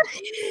 Katie. Go on.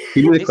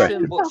 Give me the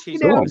question.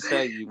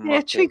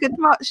 Yeah, triggered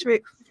much,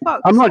 Rick.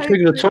 I'm not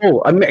triggered at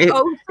all. I mean,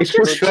 it's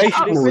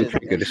frustration more than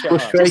triggered. It's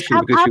frustration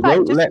because you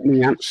won't let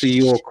me answer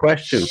your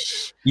question.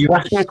 You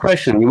ask me a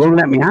question, you won't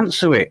let me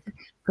answer it.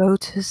 Go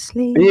to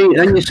sleep.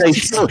 Then you say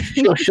shush.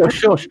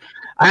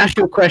 I ask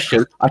you a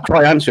question, I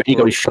try to answer it, you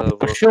go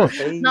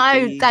shush.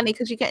 No, Danny,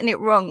 because you're getting it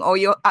wrong, or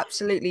you're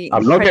absolutely.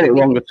 I'm not getting it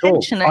wrong at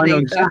all. I know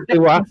exactly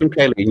what happened,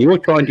 Kaylee, and you're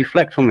trying to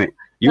deflect from it.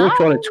 You're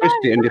trying to twist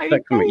it and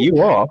deflect from it. You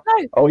are.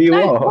 You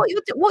are.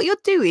 What you're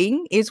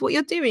doing is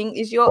you're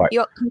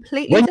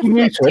completely. When you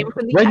mute it,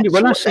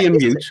 when I see a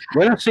mute,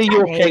 when I see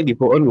your Kaylee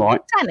button,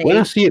 right? When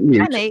I see it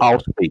mute, I'll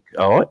speak.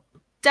 All right.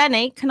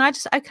 Danny, can I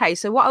just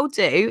so what I'll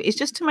do is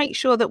just to make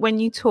sure that when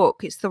you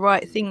talk it's the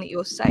right thing that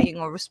you're saying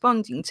or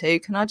responding to,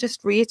 can I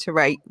just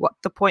reiterate what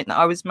the point that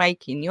I was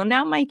making? You're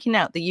now making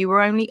out that you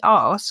were only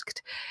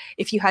asked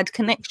if you had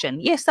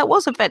connection. Yes, that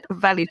was a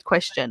valid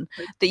question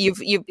that you've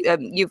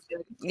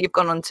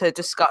gone on to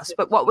discuss,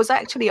 but what was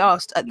actually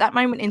asked at that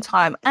moment in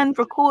time and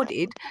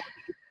recorded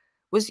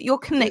was your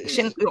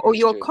connection or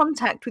your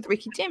contact with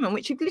Ricky Dearman,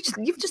 which you've just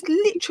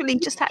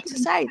literally had to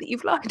say that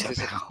you've lied about.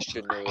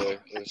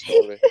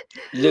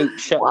 Luke,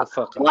 shut the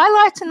fuck up. Why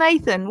lie to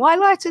Nathan? Why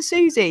lie to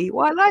Susie?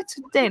 Why lie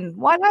to Den?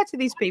 Why lie to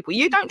these people?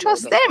 You don't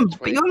trust them,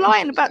 but you're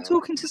lying about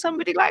talking to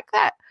somebody like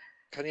that.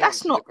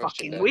 That's not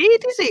fucking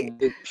weird, is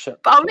it? But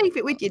I'll leave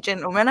it with you,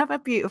 gentlemen. Have a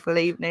beautiful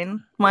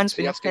evening. Mine's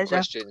been a pleasure.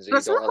 Questions you're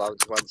not allowed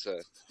to answer.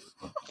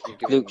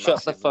 Luke,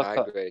 shut the fuck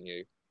up.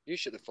 You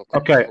shut the fuck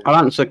up. Okay, I'll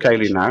answer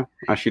Kaylee now,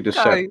 as she just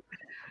said.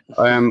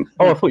 I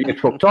thought you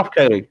fucked off,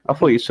 Kaylee. I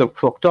thought you so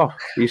fucked off.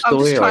 Are you still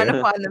I'm here? just trying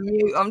to find the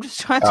mute. I'm just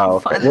trying to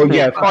find the mute. Well,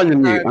 yeah, find the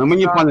mute. And when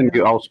you find the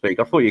mute, I'll speak.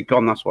 I thought you'd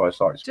gone. That's why I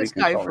started speaking.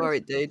 Just go for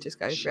it, dude. Just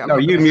go for it. No,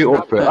 you mute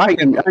up for it. I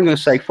ain't going to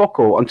say fuck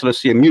all until I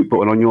see a mute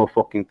button on your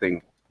fucking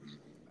thing.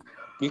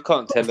 You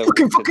can't tell them.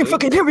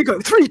 Fucking, here we go.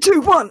 3,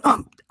 2, 1.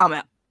 I'm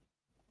out.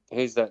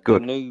 Who's that?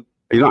 Good.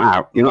 You're not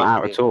out. You're not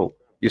out at all.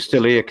 You're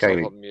still here,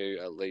 Kaylee. On mute,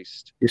 at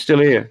least. You're still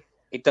here.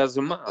 It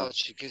doesn't matter. Oh,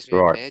 she gives me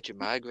a major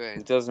migraine.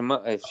 It doesn't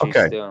matter if she's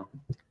still.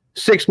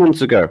 6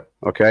 months ago,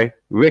 okay,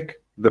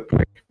 Rick the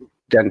prick,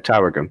 Den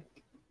Tarragon,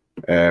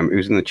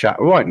 who's in the chat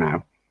right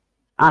now,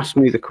 asked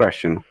me the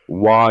question,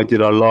 why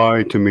did I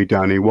lie to me,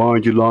 Danny? Why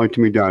did you lie to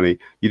me, Danny?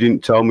 You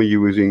didn't tell me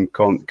you was in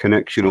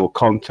connection or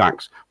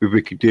contacts with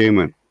Ricky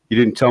Dearman. You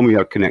didn't tell me you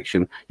had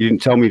connection. You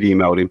didn't tell me you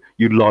emailed him.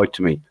 You lied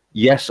to me.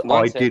 Yes,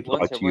 I did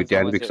lie to you,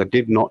 Dan, because I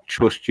did not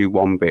trust you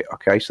one bit.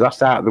 Okay, so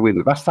that's out the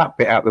window. That's that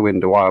bit out the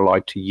window why I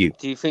lied to you.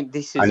 Do you think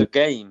this is a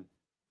game?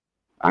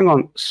 Hang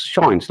on,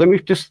 Shines. Let me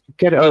just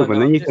get it over,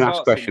 and then you can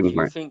ask questions,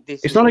 mate.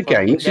 It's not a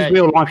game. This is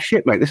real life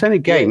shit, mate. This ain't a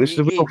game. This is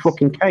a real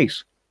fucking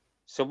case.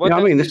 So you know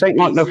what I mean? This ain't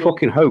like no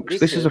fucking hoax.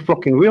 This is a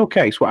fucking real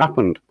case. What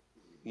happened?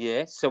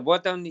 Yeah. So why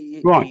don't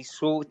you be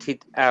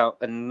sorted out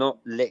and not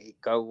let it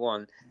go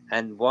on?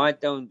 And why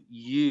don't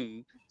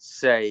you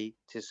say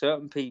to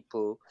certain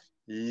people,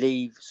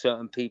 leave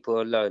certain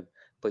people alone?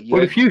 But you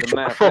if you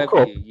shut the fuck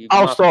up,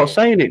 I'll start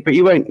saying it. But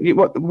you ain't.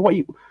 What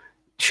you?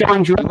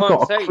 Shines, you haven't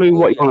got a clue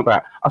what you're on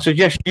about. I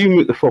suggest you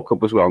mute the fuck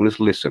up as well and just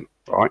listen,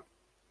 right?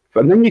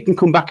 But then you can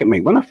come back at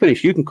me. When I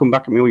finish, you can come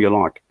back at me all you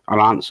like.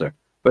 I'll answer.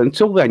 But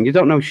until then, you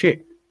don't know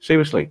shit.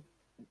 Seriously.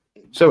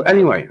 So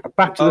anyway,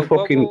 back to the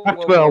fucking, back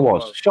to where I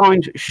was.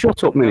 Shines,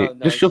 shut up a minute.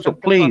 Just shut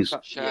up, please.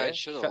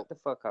 Shut the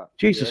fuck up.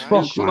 Jesus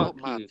fuck,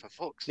 man.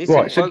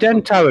 Right, so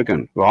Den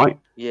Tarragon, right?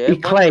 He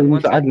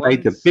claimed that I'd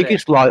made the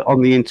biggest lie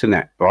on the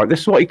internet, right?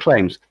 This is what he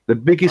claims. The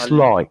biggest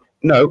lie.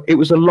 No, it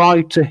was a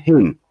lie to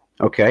him.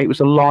 Okay, it was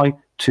a lie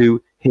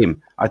to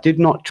him. I did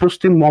not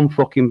trust him one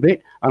fucking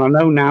bit, and I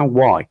know now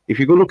why. If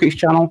you go look at his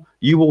channel,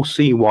 you will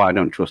see why I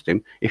don't trust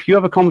him. If you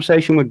have a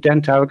conversation with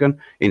Den Tarragon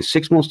in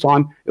 6 months'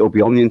 time, it'll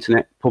be on the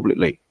internet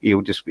publicly. He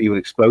will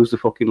expose the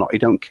fucking lot. He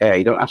don't care.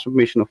 He don't ask for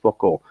permission or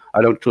fuck all.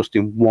 I don't trust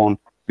him one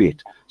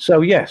bit. So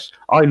yes,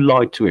 I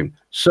lied to him.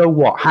 So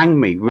what? Hang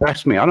me,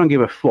 arrest me. I don't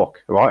give a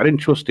fuck. Right? I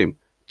didn't trust him.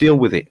 Deal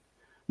with it.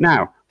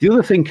 Now, the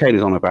other thing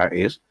Kaylee's on about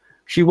is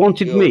she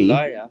wanted me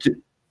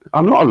to.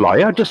 I'm not a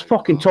liar. I just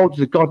fucking told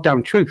you the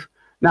goddamn truth.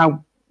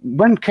 Now,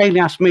 when Kaylee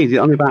asked me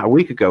only about a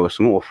week ago or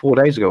something, or 4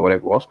 days ago,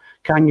 whatever it was,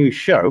 can you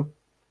show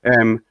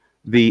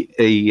the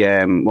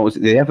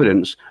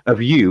evidence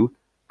of you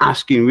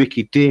asking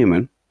Ricky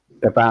Dearman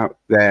about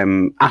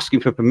asking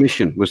for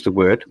permission was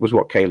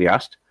what Kaylee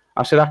asked.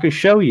 I said, I can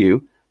show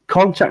you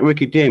contact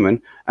Ricky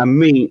Dearman and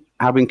me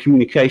having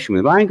communication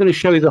with him. I ain't going to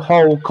show you the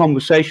whole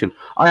conversation.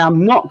 I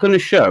am not going to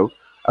show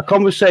a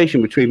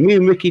conversation between me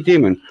and Ricky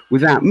Dearman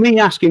without me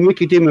asking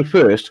Ricky Dearman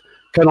first,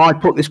 can I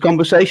put this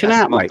conversation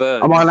out, mate?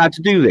 Am I allowed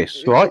to do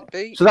this, right?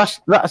 So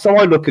that's how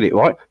I look at it,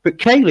 right? But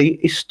Kaylee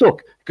is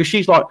stuck because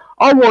she's like,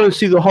 I want to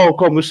see the whole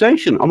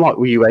conversation. I'm like,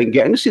 well, you ain't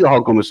getting to see the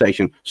whole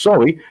conversation.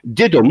 Sorry,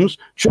 diddums,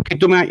 chuck your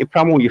dumb out your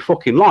pram all you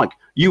fucking like.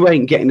 You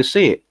ain't getting to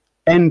see it.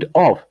 End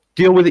of.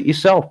 Deal with it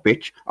yourself,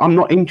 bitch. I'm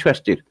not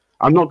interested.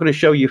 I'm not going to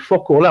show you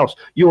fuck all else.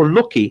 You're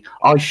lucky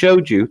I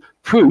showed you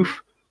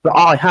proof that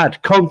I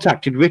had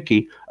contacted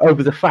Ricky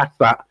over the fact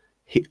that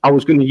I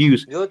was going to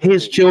use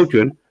his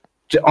children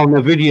on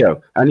the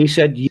video, and he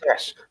said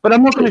yes. But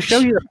I'm not going to show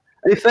you that.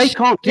 And if they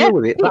can't deal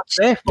with it, that's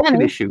their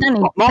fucking issue.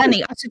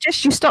 Danny, I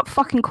suggest you stop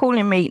fucking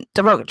calling me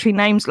derogatory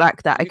names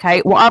like that, okay?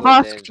 What I've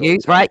asked you,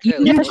 right? You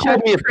never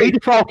showed me a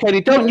paedophile,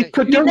 Kenny. Don't you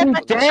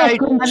dare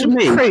come to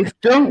me.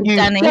 Don't you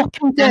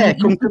fucking dare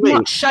come to me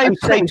and say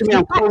to me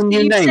I'm calling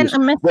you names. Sent a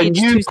message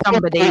to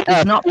somebody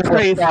is not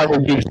proof.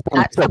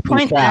 That's the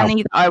point,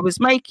 Danny, that I was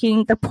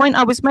making. The point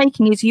I was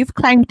making is you've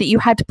claimed that you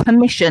had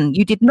permission.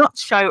 You did not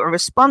show a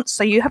response,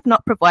 so you have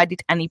not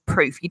provided any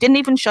proof. You didn't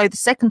even show the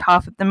second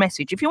half of the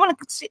message. If you want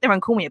to sit there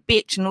and call me a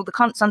bitch and all the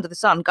cunts under the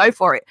sun, go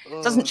for it.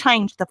 It doesn't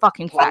change the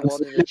fucking facts.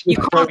 You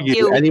can't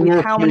deal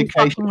with how many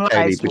fucking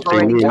lies you've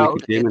already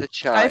told.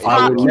 Go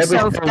fuck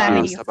yourself,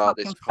 Danny.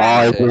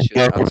 I will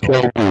never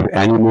tell you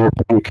any more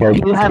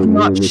communication. You have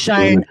not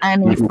shown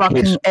any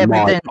fucking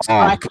evidence.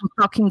 I can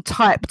fucking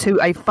type to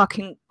a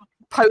fucking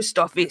post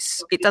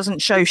office. It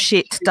doesn't show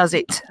shit, does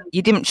it?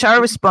 You didn't show a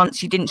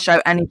response. You didn't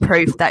show any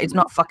proof. That is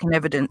not fucking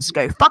evidence.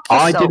 Go fuck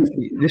yourself.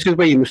 This is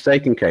where you're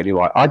mistaken, Kaylee.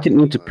 Right? I didn't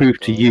need to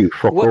prove to you.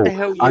 Fuck all.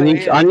 I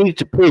need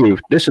to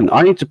prove. Listen,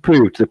 I need to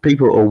prove to the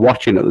people who are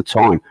watching at the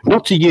time,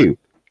 not to you.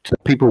 To the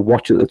people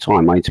watching at the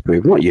time, I need to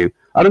prove, not you.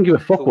 I don't give a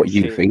fuck what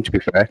you think. To be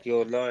fair,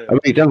 you're lying. I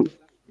really don't.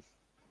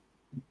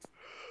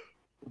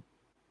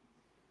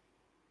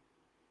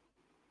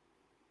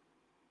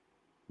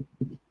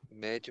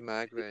 Major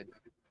migraine.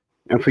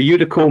 And for you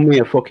to call me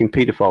a fucking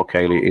paedophile,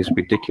 Kaylee, is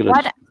ridiculous.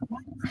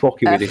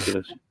 Fucking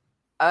ridiculous.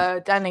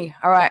 Danny,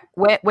 all right.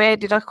 Where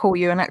did I call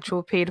you an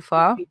actual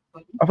paedophile?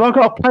 Have I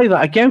got to play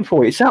that again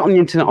for you? It's out on the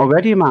internet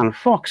already, man.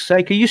 Fuck's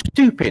sake, are you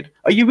stupid?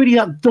 Are you really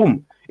that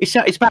dumb? It's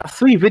about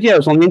 3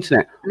 videos on the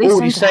internet.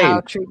 Already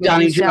saying,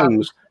 Danny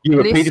Jones,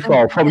 you're a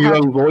paedophile from your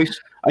own voice.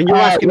 And you're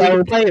asking me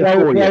to play it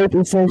for you?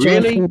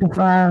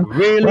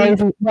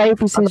 Really?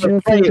 Wavy says you're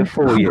a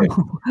paedophile.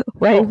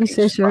 Wavy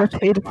says you're a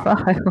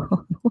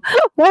paedophile.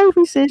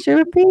 Wavy says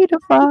you're a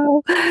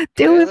paedophile.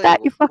 Deal with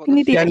that, you fucking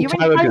idiot. You're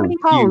in so many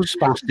holes. You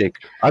spastic.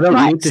 I don't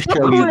need to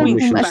show you a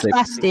permission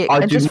slip.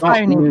 I do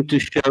not need to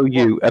show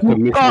you a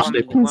permission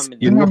slip.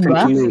 You're nothing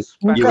to me.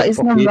 You're a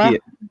fucking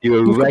idiot.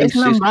 You're a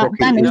racist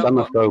fucking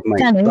Islamophobe, mate.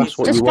 Danny, that's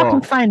what just you are.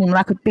 Fucking phone him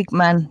like a big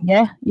man,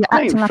 yeah? You're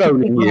acting like a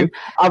big man.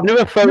 I've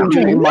never phoned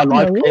you in my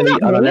life, Kelly.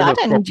 I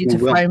don't need you to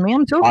phone me.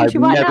 I'm talking to you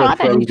right now. I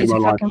don't need you to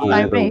fucking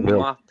phone me.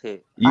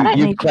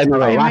 You claim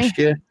I've harassed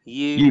you.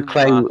 You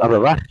claim I've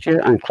harassed you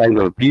and claim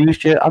I've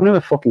abused you. I've never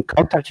fucking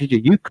contacted you.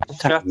 You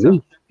contacted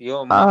me.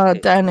 Oh,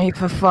 Danny,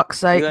 for fuck's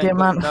sake, the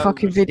amount of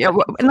fucking video.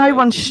 No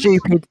one's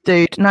stupid,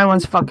 dude. No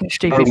one's fucking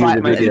stupid.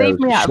 Right, leave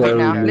me out of it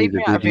now. Leave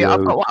me out of it.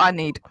 I've got what I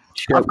need.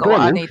 I've got what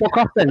I need. Fuck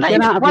off then.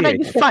 Get out of here.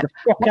 Get the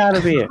fuck out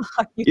of here.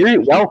 You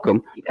ain't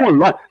welcome.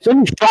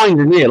 Someone Shine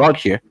in here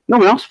likes you. No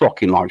one else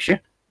fucking likes you.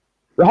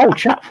 The whole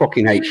chat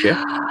fucking hates you.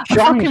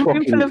 Shine's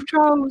fucking full of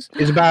trolls.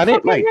 Is about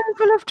it, mate.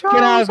 Full of trolls.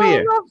 Get out of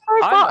here.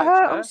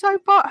 I'm so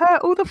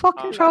butthurt. All the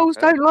fucking trolls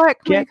don't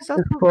like me. Get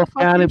the fuck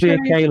out of here,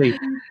 Kaylee.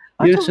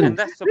 Listen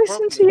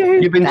to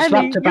you. You've been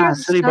slapped about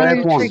silly by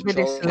everyone.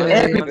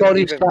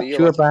 Everybody slapped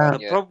you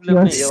about.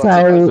 You're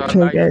so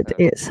triggered.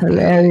 It's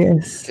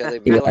hilarious.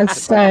 You are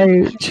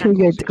so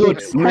triggered.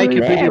 Good. Make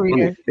a video on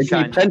it. There's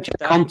plenty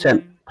of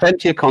content.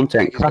 Plenty of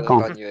content. Crack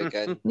on.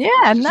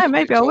 Yeah, no,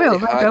 maybe I will.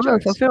 Maybe I will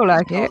if I feel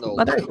like it.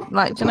 I don't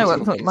like. Do you know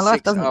what? My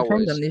life doesn't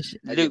depend on this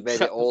shit. You made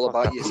it all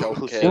about yourself,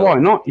 Kaylee. Why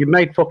not? You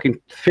made fucking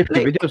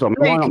 50 videos on me.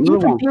 Why not? You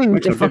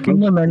abused a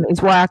fucking woman.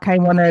 Is why I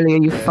came on earlier.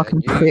 You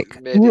fucking prick.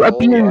 You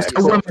abused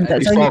a woman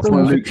that's only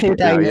been for 2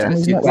 days and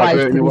is not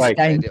live to this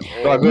game.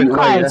 You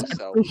guys are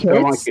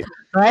dickheads.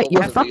 Right,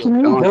 you're fucking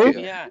evil.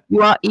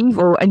 You are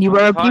evil, and you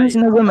were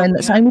abusing a woman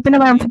that's only been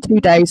around for 2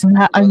 days, and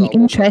her only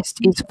interest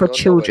is for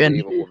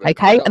children.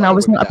 Okay, and I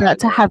was not about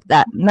to have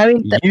that.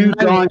 Knowing that you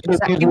guys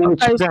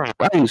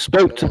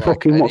spoke to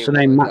fucking what's her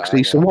name,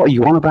 Maxie. So what are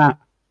you on about?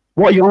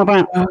 What are you on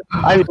about?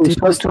 I even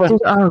spoke to her.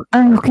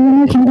 I'm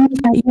talking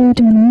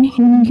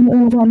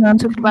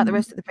about the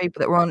rest of the people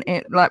that were on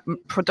it, like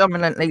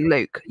predominantly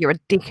Luke. You're a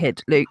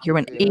dickhead, Luke. You're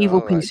an evil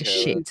piece of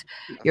shit.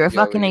 You're a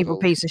fucking evil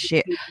piece of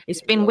shit.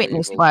 It's been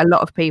witnessed by a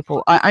lot of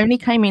people. I only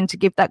came in to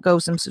give that girl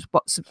some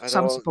support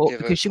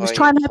because she was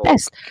trying her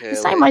best. The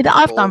same way that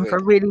I've done for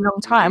a really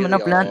long time, and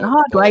I've learned the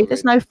hard way.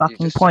 There's no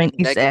fucking point,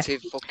 is there? To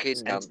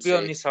be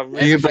honest, I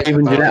really believe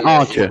in Jeanette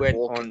Archer,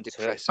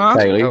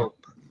 Kaylee?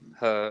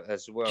 Her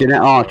as well.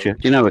 Jeanette Archer. Do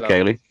you know her,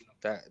 Kaylee?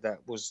 That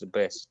was the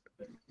best.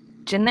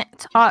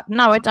 Jeanette?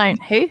 No, I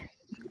don't. Who?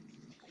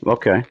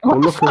 Okay. Well,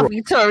 look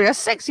Victoria,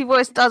 sexy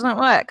voice doesn't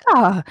work.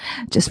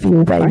 Just for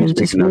you, baby.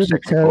 Just for you,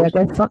 Victoria.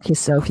 Go fuck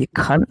yourself, you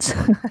cunt.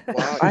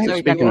 I ain't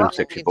speaking of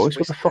sexy voice.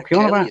 What the fuck are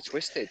you on about? I'm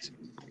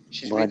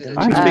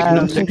speaking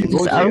of sexy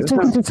voice. I was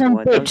talking to some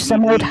bitch,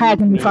 some old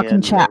hag in the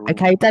fucking chat.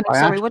 Okay, Danny,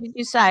 sorry, what did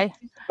you say?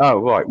 Oh,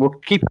 right. Well,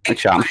 keep the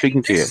chat. I'm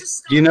speaking to you.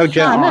 Do you know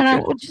Jeanette Archer?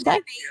 No. What did you say?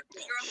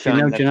 Do you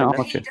know Jeanette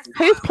Archer?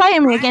 Who's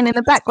playing me again in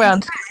the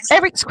background?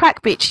 Eric's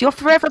crack bitch. You're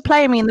forever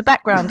playing me in the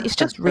background. It's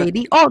just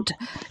really odd.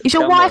 Is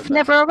your wife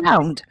never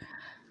around?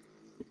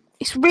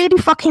 It's really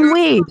fucking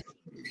weird.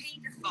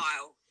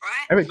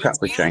 Eric crack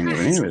bitch ain't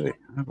even here, is it?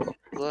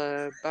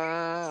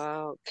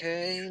 Oh,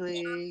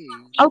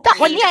 that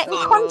one, yeah, in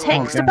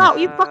context about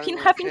you fucking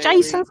having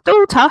Jason's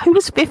daughter who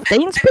was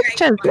 15's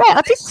pictures. Yeah,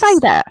 I did say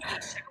that.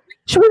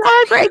 Should we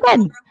go over it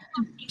again?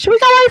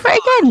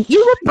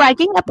 You were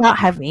bragging about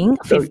having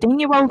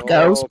 15-year-old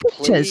girls'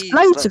 pictures,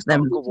 loads of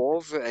them,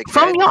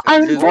 from your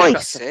own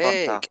voice.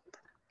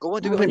 Go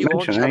and do it on your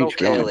own channel,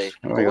 Kaylee.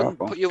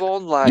 Put your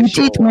own live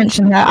show. You did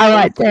mention that. All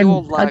right, then.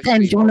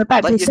 Do you want to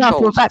back yourself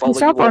or back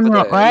yourself or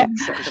not, right?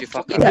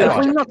 Yeah,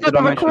 we're not got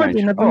the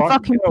recording of them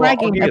fucking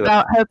bragging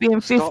about her being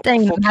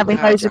 15 and having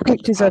loads of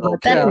pictures of her.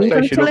 Then you're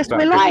going to tell us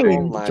we're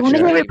lying. Do you want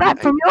to hear it back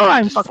from your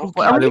own fucking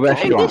voice? At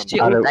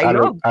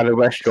a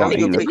restaurant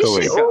in the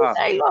Korea.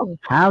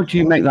 How do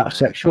you make that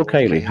sexual,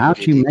 Kaylee? How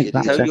do you make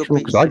that sexual?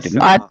 Because I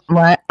didn't.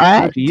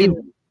 I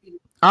didn't.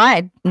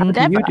 I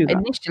never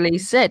initially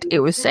said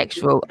it was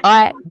sexual. What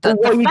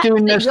are you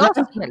doing this?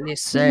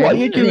 Listen. What are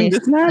you doing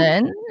this?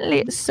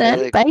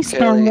 Listen. Based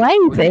on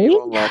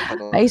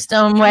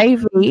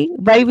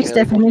Wavy's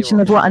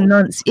definition of what a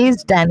nonce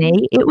is,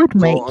 Danny, it would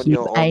make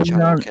you a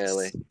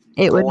nonce.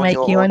 It would make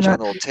you a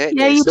nonce.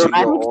 Yeah, you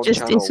would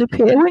just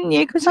disappear, wouldn't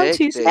you? Because I'm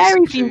too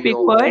scary for you, big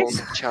boys.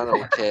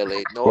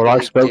 Well, I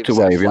spoke to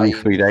Wavy only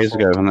 3 days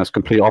ago, and that's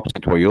completely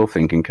opposite to what you're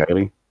thinking,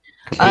 Kaylee.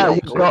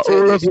 We've got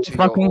all of your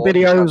fucking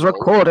videos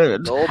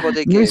recorded.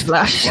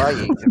 Newsflash.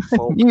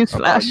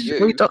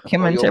 Newsflash. We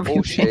document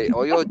everything.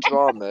 Or your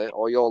drama,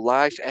 or your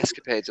life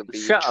escapades of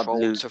being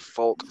trolled to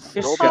fuck.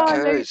 Nobody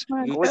cares.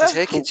 Go and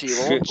take it to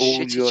your own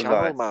shitty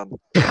channel, man.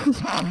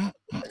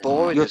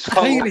 Boring as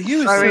fuck.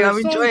 Sorry, I'm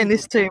enjoying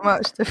this too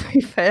much, to be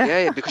fair.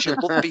 Yeah, because you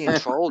love being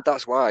trolled,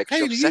 that's why.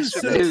 You're obsessed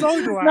with it.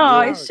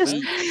 No, it's just,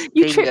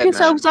 you trip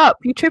yourselves up.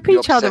 You trip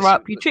each other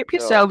up. You trip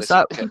yourselves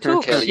up. You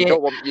talk shit. You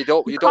don't want to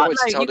tell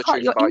the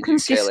truth You're about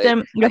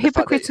inconsistent. You're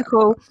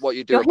hypocritical.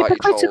 You're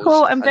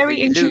hypocritical and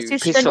very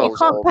inconsistent. You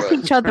can't back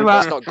each other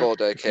up. Let's not go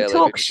there, Kaylee. You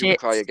talk shit.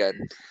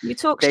 You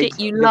talk shit.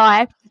 You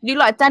lie. You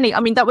like Danny.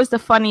 I mean, that was the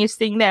funniest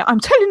thing there. I'm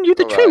telling you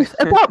the truth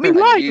about me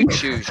lying. You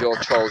choose your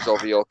trolls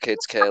over your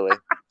kids, Kaylee.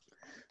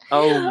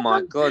 Oh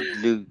my God,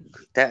 Luke,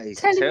 that is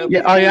terrible.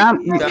 Yeah, I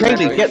am.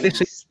 Kaylee, get this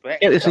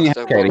in your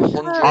head,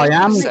 Kaylee. I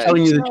am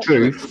telling you the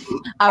truth.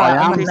 I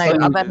am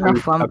telling you the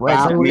truth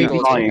about me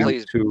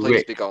lying to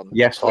Rick.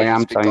 Yes, I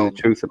am telling you the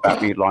truth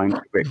about me lying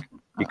to Rick.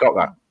 You got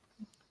that?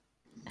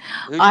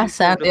 I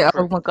sound it.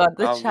 Oh my God,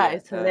 the chat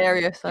is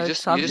hilarious. You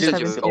just said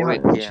you were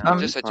going. You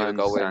just said you were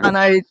going. I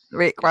know,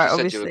 Rick. Right,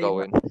 obviously.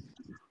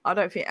 I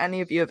don't think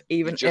any of you have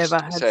even ever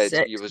had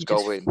sex. You was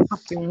going.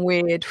 Fucking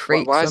weird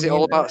freaks. Why is it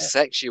all about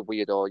sex, you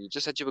weirdo? You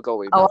just said you were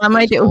going. Oh, I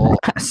made it all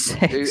about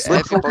sex. Do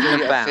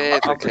everybody a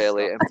favour,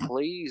 Kaylee, and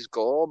please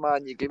go,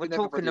 man. You're giving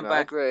everybody a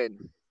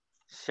migraine.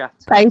 Shut up.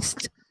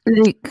 Based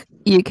Luke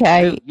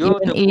UK,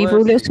 you're an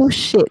evil little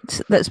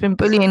shit that's been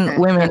bullying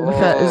women for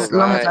as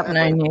long as I've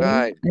known you.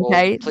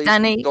 Okay,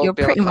 Danny, you're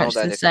pretty much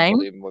the same.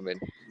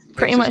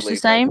 Pretty much the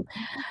same.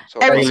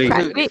 Eric's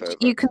crack bitch,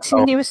 you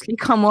continuously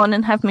come on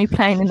and have me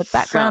playing in the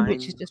background,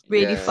 which is just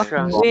really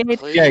fucking weird.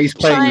 Yeah, he's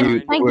playing you.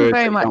 Thank you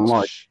very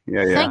much.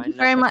 Thank you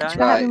very much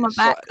for having my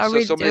back. I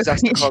really do.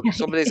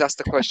 Somebody's asked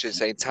the question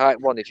saying, type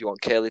 1 if you want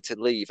Kaylee to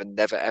leave and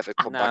never ever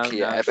come back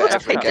here ever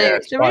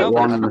again. Get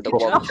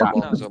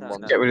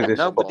rid of this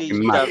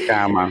fucking mad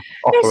cow, man.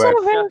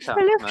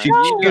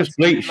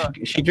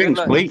 She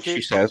drinks bleach,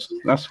 she says.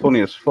 That's funny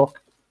as fuck.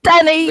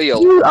 Danny,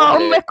 you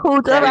are on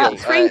record about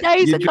 3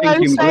 days ago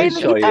saying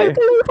that you don't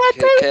believe I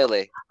do.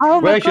 Kaylee.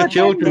 Where's your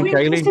children,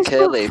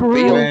 Kaylee?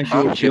 Where's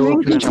your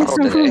children?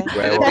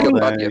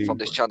 From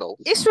this channel.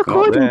 It's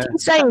recorded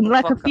saying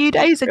like a few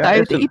days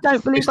ago that you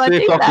don't believe I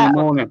do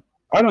that.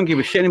 I don't give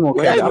a shit anymore.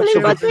 I've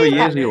suffered 3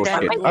 years of your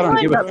shit. I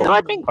don't give a fuck.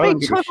 I don't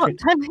give a shit.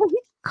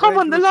 Come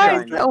on, the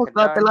lies. Oh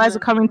God, the lies are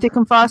coming thick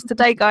and fast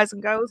today, guys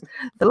and girls.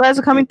 The lies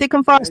are coming thick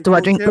and fast. Do I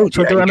drink bleach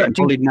or do I not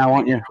drink? Now,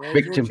 aren't you?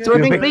 Victim. Do I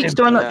drink bleach?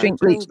 Do I not drink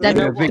bleach? Then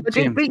do I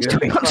drink bleach? Do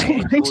I not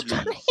drink bleach?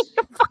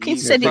 You fucking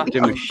said it.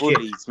 You're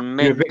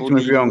a victim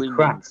of your own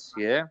crap.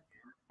 Yeah.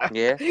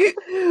 Yeah,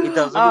 it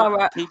doesn't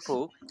like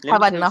people.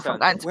 I've had enough.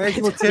 Where's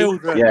your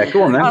children? Yeah,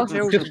 go on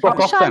then. Just fuck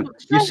off then.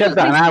 You said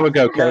that an hour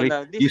ago, Kelly.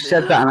 You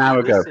said that an hour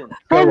ago.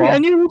 Go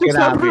on. Get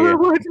out of here.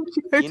 Why didn't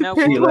she go to bed?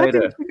 See you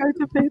later.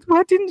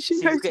 Why didn't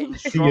she go to bed?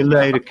 See you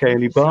later,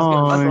 Kelly.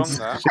 Bye.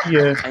 See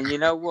ya. And you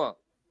know what?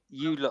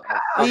 You lot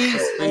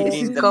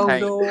he's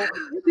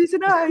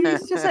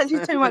just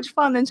actually too much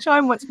fun, and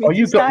Shine wants me to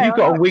you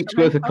got a week's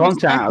worth of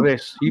content out of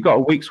this. You got a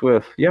week's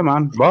worth. Yeah,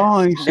 man.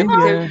 Bye. See ya.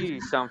 I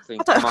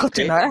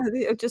don't know.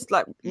 It just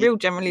like Real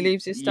generally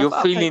leaves his stuff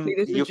up.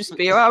 You'll just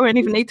be I don't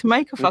even need to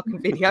make a fucking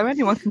video.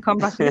 Anyone can come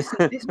back and listen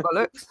to this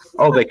bollocks.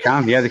 Oh, they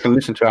can. Yeah, they can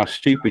listen to how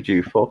stupid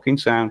you fucking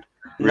sound.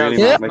 Really,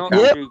 yep.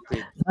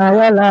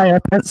 I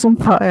pants on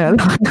fire.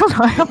 I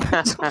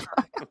pants on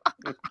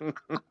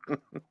fire.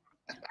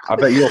 I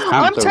bet your pants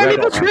I'm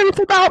telling the truth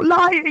about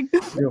lying.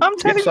 I'm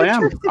telling the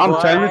truth. I'm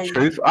telling the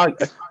truth.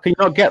 Can you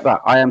not get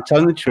that? I am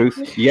telling the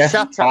truth. Yes,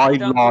 I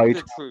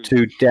lied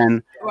to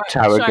Den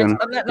Tarragon,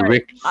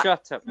 Rick,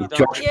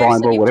 Josh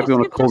Bible, whatever you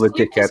want to call the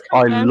dickhead.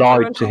 I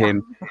lied to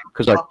him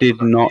because I did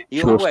not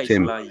trust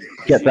him.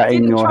 Get that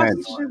in your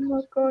heads.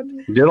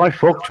 Did I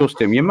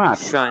trust him? You're mad.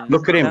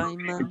 Look at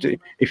him.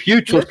 If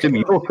you trust him,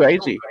 you're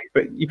crazy.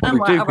 But you probably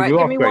do because you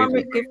are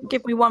crazy.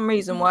 Give me one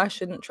reason why I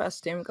shouldn't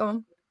trust him. Go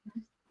on.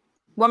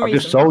 I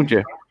just told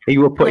you. He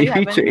will put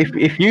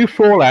if you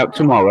fall out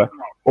tomorrow,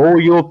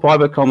 all your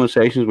private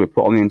conversations will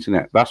put on the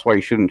internet. That's why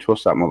you shouldn't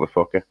trust that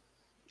motherfucker.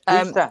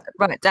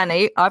 Right,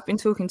 Danny, I've been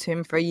talking to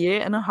him for 1.5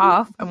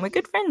 years, and we're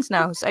good friends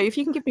now. So if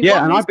you can give me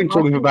and I've been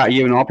talking for about 1.5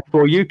 years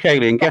before you,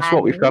 Kaylee, and guess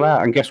what? We fell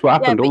out, and guess what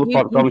happened? All the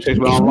private conversations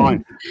went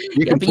online.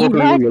 You can talk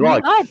all you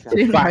like.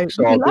 The facts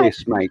are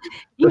this, mate.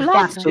 The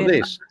facts are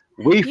this.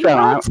 We fell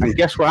out, and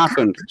guess what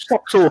happened?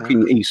 Stop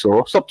talking,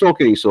 Esau. Stop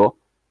talking, Esau.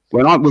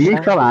 When we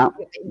fell out,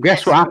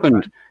 guess what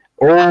happened?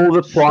 All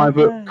the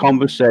private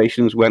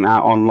conversations went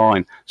out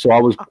online. So I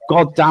was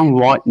goddamn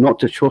right not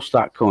to trust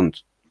that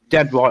cunt.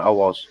 Dead right I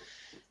was.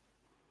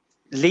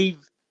 Leave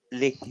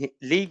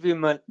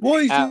him alone. Why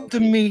is your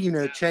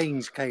demeanour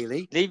changed,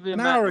 Kaylee? Leave him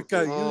an hour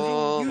ago, you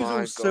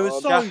was all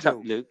suicidal. Shut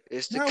up, Luke.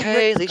 It's the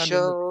Kaylee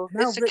show.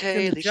 It's the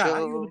Kaylee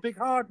show. You're the big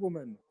hard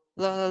woman.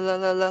 La la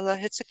la la la.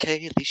 It's a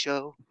Kaylee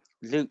show.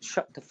 Luke,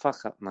 shut the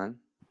fuck up, man.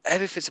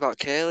 Everything's about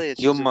Kaylee.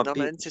 You're my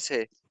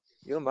non-entity.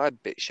 You're my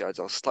bitch, Shads.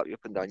 I'll slap you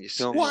up and down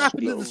your. What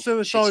happened to the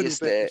suicidal bit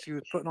that she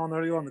was putting on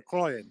earlier on, the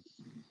crying?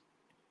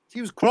 She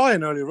was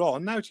crying earlier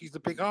on. Now she's the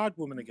big hard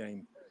woman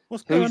again.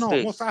 What's going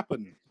on? What's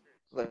happened?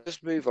 Let's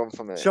just move on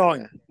from it.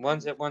 Shine.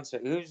 One sec.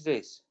 Who's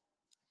this?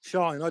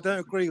 Shine. I don't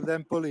agree with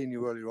them bullying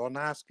you earlier on,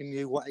 asking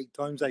you what 8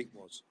 times 8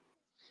 was.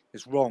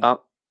 It's wrong.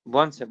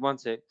 One sec.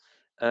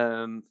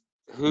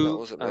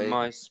 Who am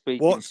I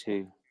speaking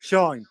to?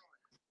 Shine.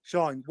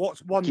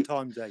 What's 1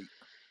 times 8?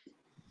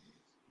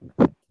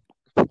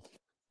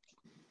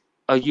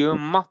 Are you a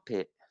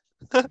muppet?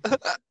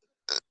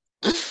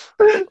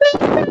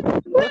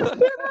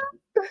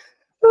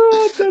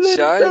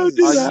 Shine.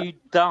 Are you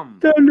dumb?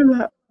 Don't do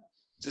that.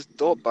 Just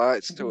don't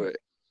bite to it.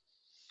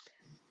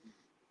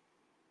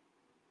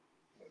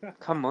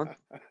 Come on.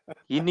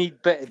 You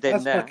need better than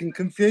that. That's fucking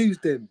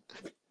confused him.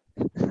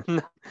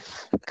 No.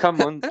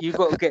 Come on. You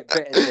got to get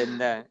better than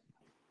that.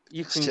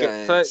 You can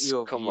get 30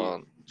 of Come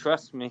on.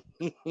 Trust me.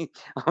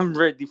 I'm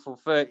ready for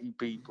 30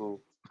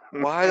 people.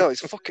 Why not?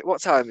 It's fucking.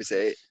 What time is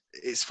it?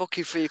 It's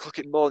fucking 3 o'clock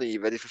in the morning.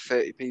 You're ready for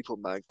 30 people,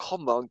 man.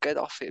 Come on, get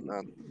off it,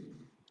 man.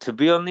 To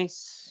be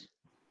honest,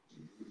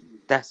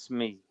 that's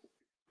me.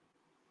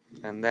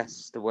 And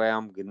that's the way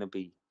I'm going to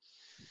be.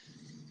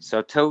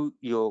 So tell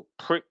your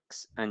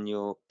pricks and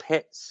your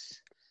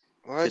pets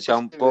to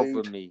don't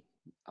bother me.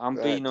 I'm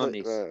being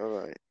honest.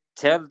 Right.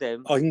 Tell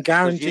them. I can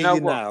guarantee you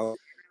now.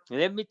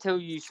 Let me tell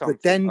you something.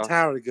 The Den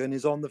Tarragon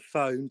is on the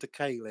phone to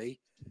Kaylee,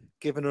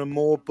 giving her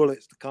more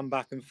bullets to come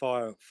back and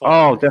fire.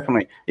 Oh,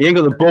 definitely. He ain't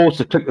got the balls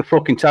to click the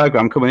fucking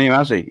telegram coming here,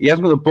 has he? He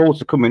hasn't got the balls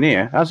to come in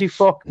here, has he?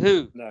 Fuck.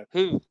 Who? No.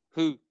 Who?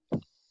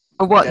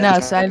 What now?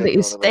 Saying that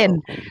it's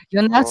Den.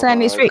 You're now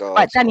saying it's Rick.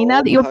 Right, Danny,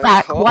 now that you're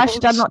back, why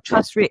should I not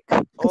trust Rick?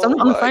 Because I'm not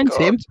on the phone to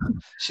him.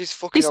 She's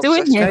fucking still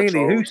in here.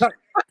 Kaylee,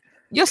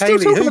 you're still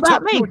talking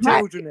about me,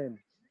 right?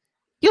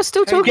 You're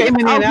still talking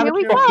about here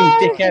we go.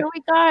 Here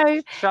we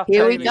go.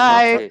 Here we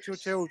go.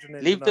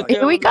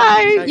 Here we go.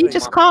 You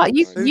just can't.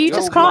 You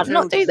just can't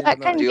not do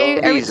that, can you?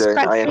 Eric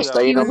Scratch,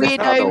 you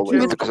weirdo. You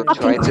were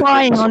fucking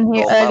crying on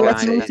here earlier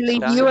for me to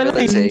leave you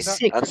alone.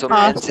 Sick and some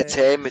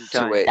entertainment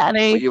to it.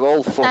 Danny, but you're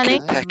all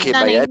fucking pecking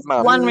my head,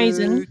 man. One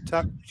reason.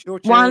 Tuck your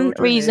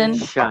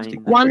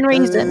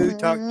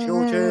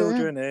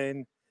children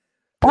in.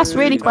 That's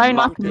really grown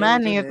up and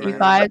manly of you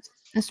guys.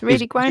 That's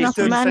really grown up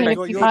and manly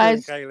of you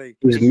guys.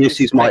 His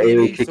missus might hear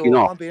him kicking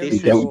off. He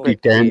don't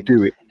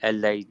do it. A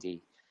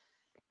lady.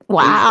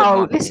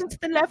 Wow, listen to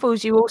the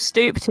levels you all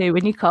stoop to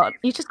when you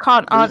just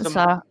can't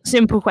answer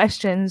simple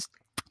questions.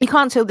 You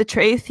can't tell the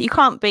truth. You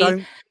can't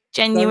be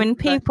genuine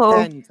people.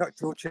 Don't tuck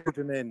your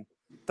children in.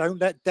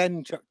 Don't let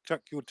Den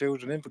chuck your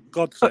children in, for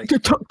God's sake.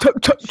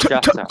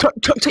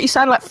 You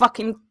sound like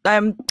fucking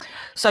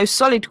So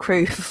Solid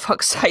Crew, for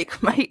fuck's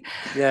sake, mate.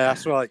 Yeah,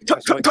 that's right.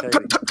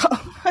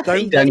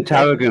 Den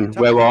Tarragon,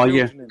 where are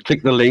you?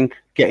 Click the link.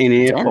 Get in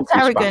here. Den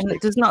Tarragon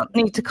does not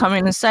need to come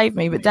in and save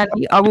me, but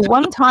Danny, I will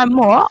one time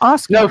more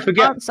ask you.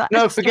 Forget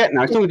now. It's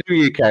nothing to do with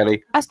you,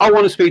 Kaylee. I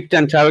want to speak to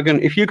Den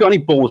Tarragon. If you've got any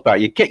balls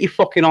about you, get your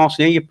fucking arse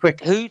in here, you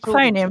prick.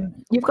 Phone him.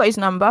 You've got his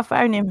number.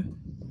 Phone him.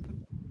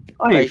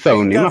 I ain't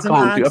phoning him.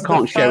 I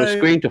can't share a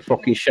screen to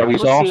fucking show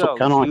his arse up,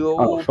 can I?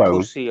 On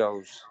phone.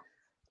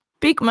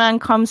 Big man,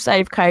 come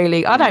save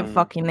Kaylee. I don't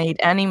fucking need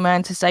any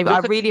man to save. I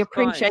really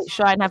appreciate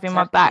Shine having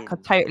my back. I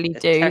totally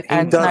do.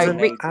 And no,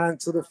 Rick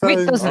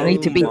doesn't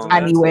need to be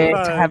anywhere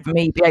to have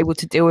me be able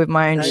to deal with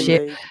my own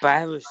shit.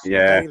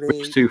 Yeah,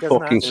 Rick's too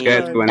fucking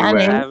scared to go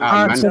anywhere.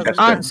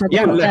 Answer.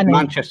 Yeah, left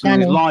Manchester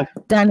in his life.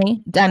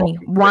 Danny,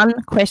 one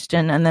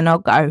question and then I'll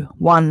go.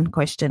 One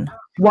question.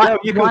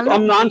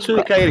 I'm not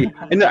answering, Kaylee.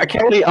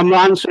 Kaylee, I'm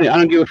not answering it. I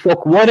don't give a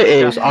fuck what it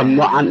is. I'm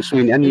not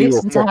answering any of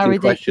your fucking questions. Listen to how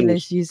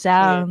ridiculous you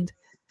sound.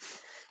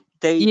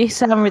 You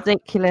sound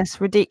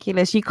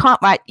ridiculous. You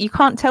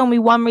can't tell me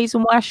one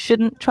reason why I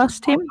shouldn't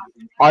trust him.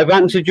 I've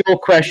answered your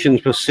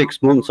questions for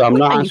 6 months. I'm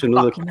not answering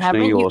another question of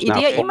yours now.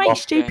 You make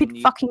stupid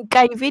fucking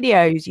gay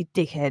videos, you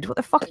dickhead. What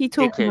the fuck are you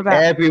talking about?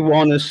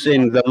 Everyone has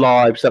seen the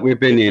lives that we've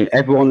been in.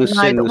 Everyone has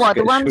seen the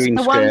screen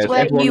scares.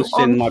 Everyone has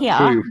seen my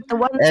proof.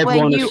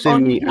 Everyone has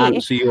seen me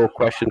answer your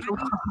questions.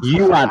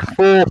 You had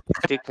 4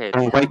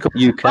 on Wake Up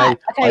UK.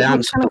 Okay,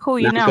 I'm trying to call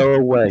you now. Go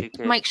away.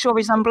 Make sure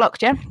he's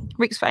unblocked, yeah?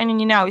 Rick's phoning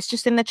you now. It's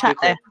just in the chat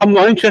there. I'm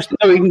not interested.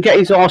 No, he can get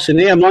his arse in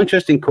here. I'm not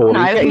interested in calling.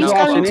 No, he's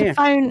going to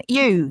phone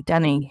you,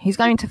 Danny. He's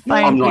going to phone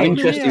you. I'm not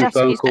interested in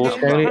phone calls,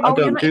 Kelly. I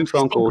don't do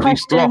phone calls.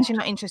 He's blocked. You're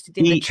not interested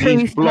in the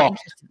truth. You're not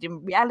interested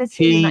in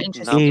reality. You're not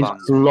interested in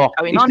what's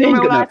going on in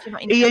real life.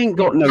 He ain't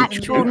got no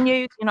actual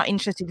news. You're not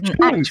interested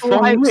in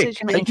actual hoaxes.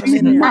 You're not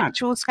interested in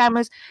actual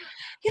scammers.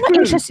 You're not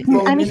interested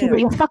in anything but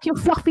your fucking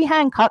fluffy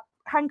handcuffs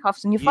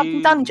and your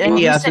fucking dungeon.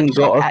 He hasn't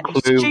got a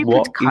clue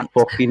what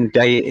fucking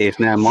day it is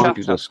now. Mind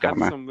you, the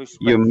scammer.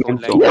 You're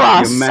mental. You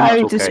are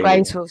so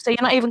disgraceful. So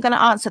you're not even going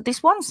to answer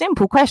this one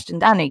simple question,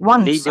 Danny.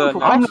 One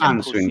simple question. I'm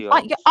answering. You're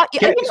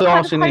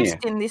not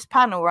hosting this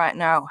panel right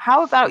now.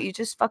 How about you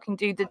just fucking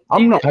do the...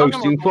 I'm not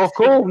hosting fuck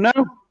all, no.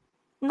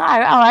 No,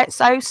 all right.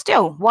 So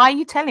still, why are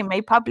you telling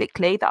me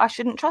publicly that I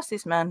shouldn't trust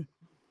this man?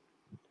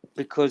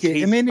 Because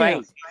he's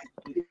fake.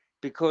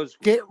 Because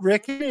get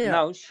Ricky here.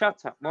 No,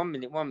 shut up. 1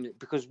 minute.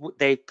 Because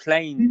they're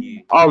playing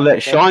you. I'll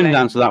let Shine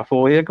answer that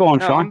for you. Go on,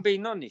 Shine. I'm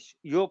being honest.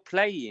 You're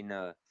playing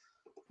her.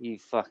 You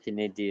fucking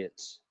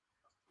idiots.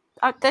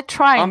 They're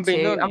trying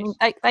to. I mean,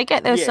 they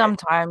get there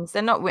sometimes.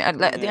 They're not. At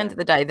the end of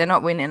the day, they're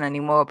not winning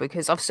anymore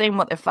because I've seen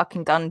what they've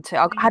fucking done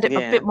to. I've had it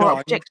a bit more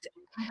objective.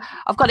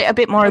 I've got it a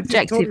bit more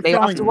objectively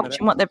after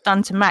watching what they've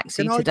done to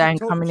Maxi today and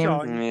coming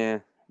in. Yeah.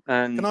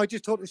 Can I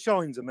just talk to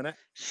Shines a minute?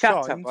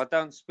 Shut up! I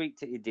don't speak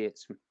to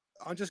idiots.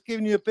 I'm just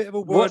giving you a bit of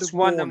a word of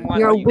warning.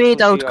 You're a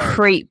weird old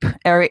creep,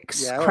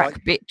 Eric's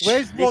crack bitch.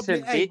 Where's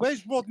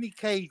Rodney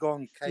K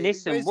gone, Kate?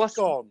 Listen, what's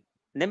gone?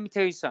 Let me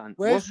tell you something.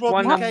 Where's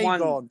Rodney K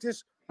gone?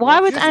 Why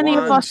would any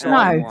of us know?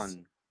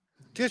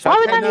 Why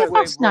would any of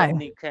us know?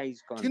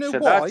 Do you know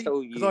why?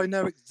 Because I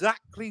know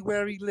exactly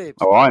where he lives.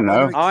 Oh, I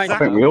know. I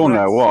think we all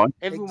know why.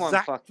 Everyone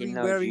fucking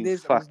knows you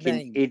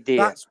fucking idiot.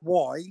 That's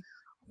why.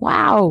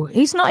 Wow,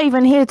 he's not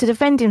even here to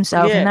defend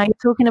himself, and now you're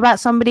talking about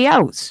somebody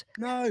else.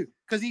 No,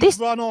 because he's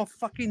run off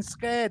fucking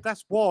scared.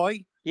 That's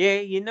why. Yeah,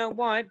 you know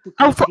why?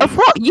 Of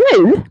what?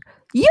 You?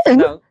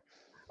 No.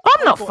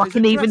 I'm not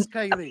fucking even.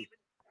 Kaylee.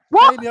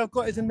 What? Kaylee, I've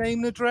got his name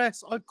and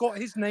address. I've got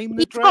his name and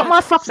address.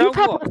 You've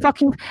got my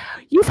fucking.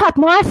 You've had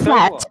my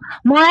flat,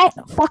 my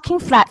fucking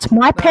flat,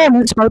 my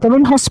parents while they're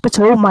in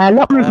hospital, my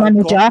allotment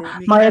manager,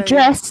 my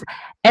address,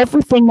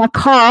 everything, my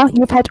car.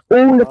 You've had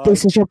all of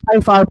this as your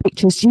profile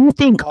pictures. Do you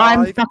think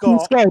I'm fucking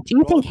scared? Do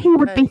you think he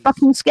would be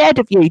fucking scared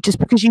of you just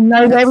because you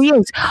know where he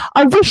is?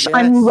 I wish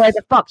I knew where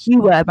the fuck you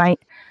were, mate.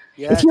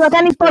 Yes, if you had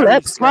any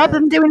bollocks, rather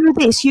than doing all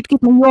this, you'd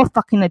give me your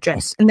fucking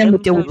address and then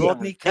we'd deal with it.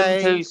 Rodney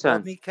K,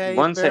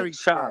 one sec,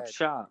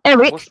 shut up.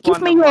 Eric,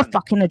 give me your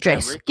fucking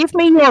address. Give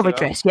me your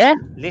address, yeah?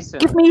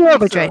 Give me your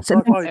address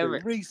and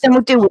then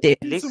we'll deal with it.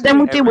 Then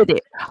we'll deal with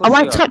it. I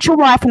won't touch your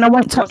wife and I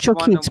won't touch your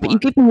kids, but you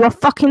give me your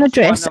fucking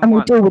address and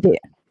we'll deal with it.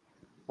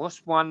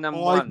 What's 1 and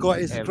 1? I've got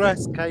his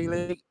address,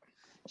 Kaylee.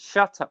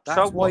 Shut up.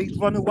 That's why he's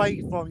run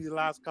away from you the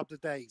last couple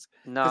of days.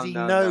 Because he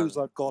knows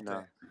I've got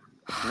it.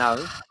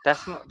 No,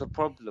 that's not the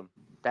problem.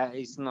 That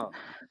is not.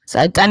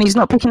 So Danny's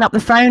not picking up the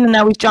phone, and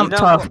now we've jumped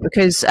off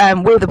because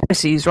we're the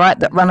pussies, right?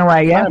 That run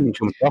away, yeah. I'm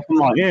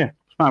like, yeah,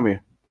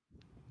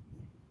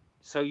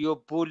 so you're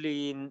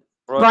bullying.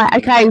 Right.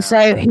 Okay.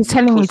 So he's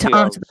telling you to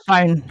answer the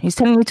phone. He's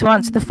telling you to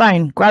answer the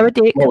phone. Grow a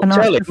dick and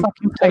answer the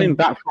fucking phone. Tell him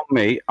back from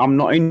me. I'm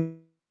not in.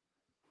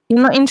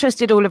 You're not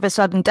interested all of a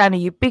sudden, Danny.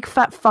 You big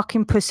fat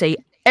fucking pussy.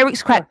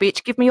 Eric's crack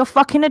bitch. Give me your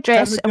fucking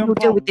address, and we'll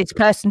deal with this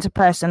person to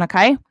person.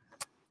 Okay.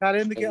 Tell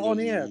him to get on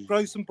here.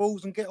 Grow some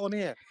balls and get on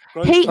here.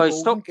 He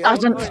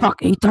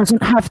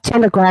doesn't have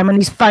Telegram and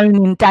he's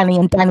phoning Danny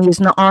and Danny is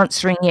not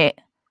answering it.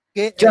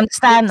 Do you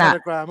understand that?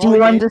 Do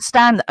you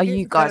understand that? Are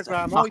you guys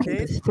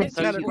fucking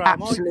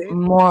absolute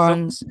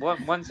morons?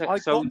 One second. I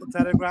got the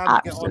Telegram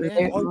to get on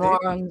here.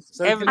 Morons.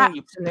 Everything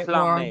you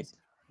plummet.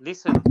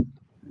 Listen.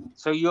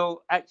 So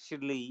you're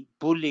actually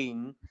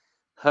bullying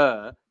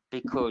her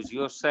because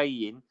you're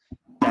saying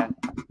that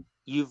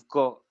you've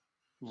got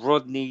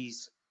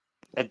Rodney's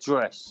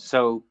address.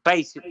 So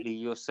basically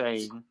you're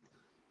saying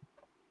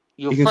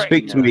you can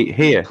speak to me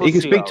here. You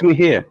can speak to me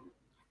here.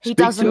 He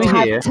doesn't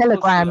have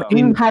Telegram.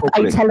 You have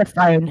a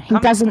telephone. He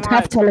doesn't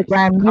have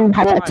Telegram. You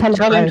have a telephone.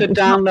 Tell him to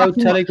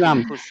download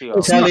Telegram.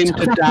 Tell him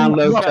to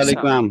download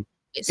Telegram.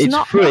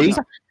 It's free.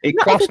 It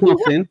costs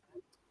nothing.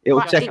 It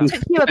will take it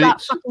took you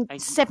about fucking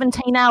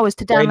 17 hours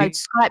to download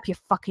Skype, you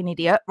fucking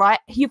idiot, right?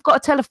 You've got a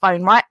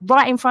telephone,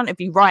 right in front of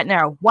you right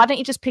now. Why don't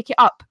you just pick it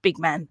up, big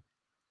man?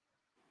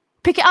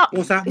 Pick it up.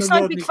 It's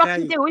no big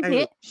fucking deal, is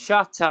it?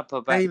 Shut up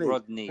about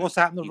Rodney. What's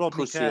happened to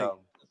Rodney K?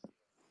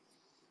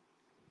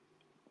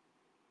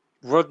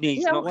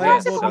 Rodney's not why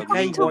is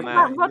everyone talking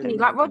about Rodney?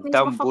 Like Rodney's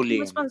got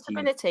fucking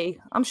responsibility.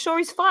 I'm sure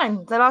he's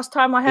fine. The last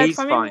time I heard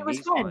from him, he was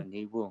fine.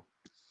 He will.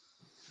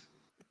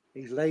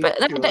 He's late. But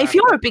if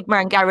you're a big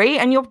man, Gary,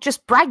 and you're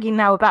just bragging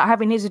now about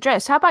having his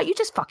address, how about you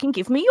just fucking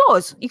give me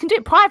yours? You can do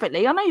it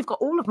privately. I know you've got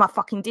all of my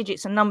fucking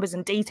digits and numbers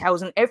and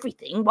details and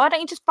everything. Why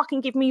don't you just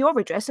fucking give me your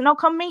address and I'll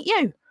come meet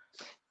you?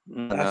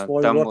 That's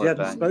why Rodney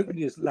hasn't spoken to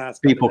you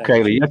last people,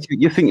 Kaylee.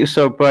 You think you're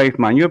so brave,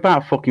 man. You're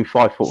about fucking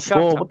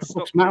 5'4". What the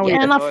fuck's the matter with you?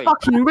 And I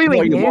fucking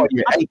ruin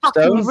you. I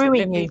fucking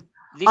ruin you.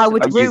 I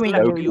would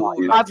ruin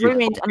you. I've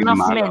ruined enough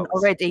men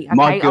already. Okay?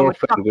 My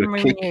girlfriend would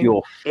kick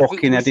your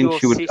fucking head in.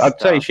 I'd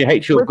say she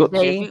hates your guts.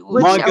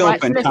 My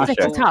girlfriend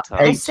Tasha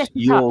hates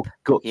your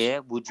guts. Yeah,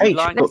 would you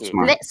like it?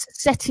 Let's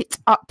set it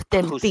up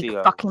then, big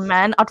fucking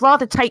man. I'd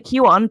rather take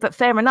you on, but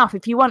fair enough.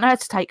 If you want her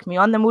to take me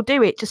on, then we'll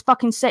do it. Just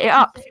fucking set it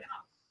up.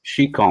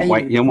 She can't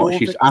wait. You know what?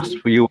 She's asked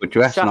for your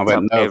address, and I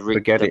went, no,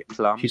 forget it.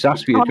 She's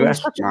asked for your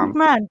address,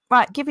 man.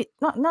 Right, give it.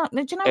 No.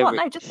 Do you know what?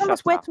 No, just tell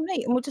us where to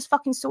meet, and we'll just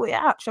fucking sort it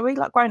out, shall we?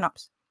 Like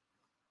grown-ups.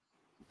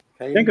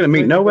 You ain't gonna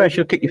meet nowhere.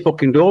 She'll kick your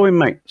fucking door in,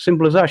 mate.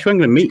 Simple as that. She ain't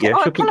gonna meet you.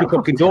 She'll kick your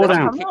fucking door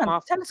down. Tell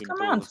us to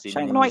come on. She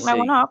ain't gonna wake no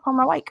one up.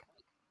 I'm awake.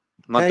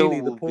 My door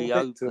will be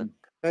open.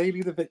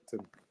 Bailey the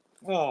victim.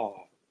 Oh.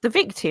 The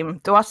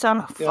victim? Do I sound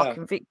like a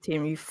fucking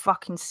victim? You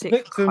fucking sick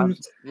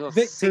victims. Cunt.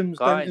 Victims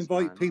don't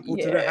invite people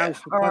to their house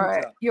for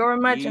punter. Your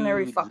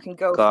imaginary fucking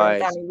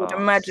girlfriend, Danny, would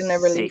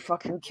imaginarily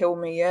fucking kill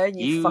me, yeah?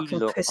 You fucking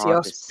pussy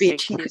ass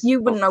bitch.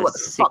 You wouldn't know what the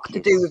fuck to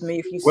do with me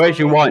if you saw Where's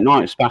your white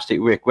knight,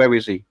 Spastic Rick? Where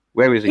is he?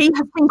 Where is he? He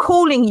has been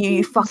calling you,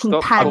 you fucking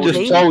pansy. I've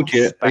just told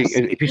you.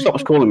 If he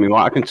stops calling me,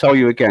 right, I can tell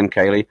you again,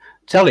 Kaylee.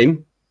 Tell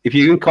him, if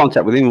you're in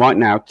contact with him right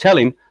now, tell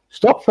him,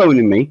 stop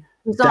phoning me.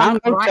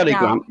 Download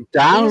Telegram.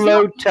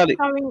 Download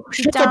Telegram.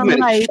 Shut up a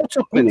minute. Shut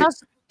up a minute.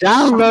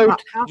 Download.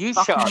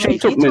 Shut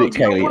up a minute,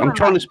 Kaylee. I'm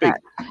trying to speak.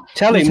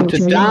 Tell him to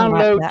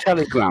download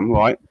Telegram,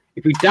 right?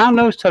 If he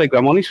downloads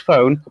Telegram on his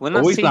phone or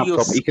his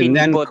laptop, he can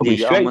then come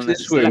straight to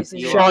this room.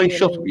 Shine,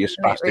 shut up, you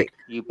spastic.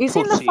 He's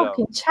in the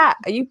fucking chat.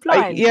 Are you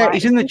blind? Yeah,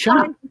 he's in the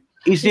chat.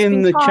 He's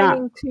in the chat.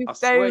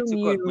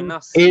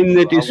 In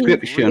the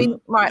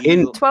description.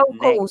 In 12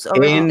 calls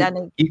already,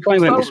 Danny. You can't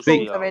even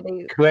speak.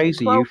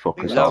 Crazy, you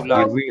fuckers are.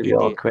 You really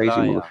are crazy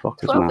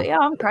motherfuckers, man. Yeah,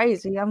 I'm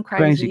crazy.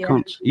 Crazy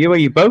cunts.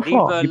 You both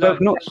are. You're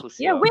both nuts.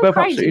 Yeah, we're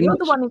crazy. You're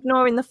the one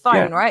ignoring the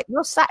phone, right?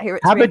 You're sat here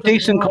at have a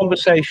decent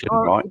conversation,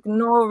 right?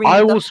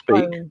 I will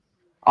speak.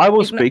 I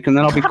will speak and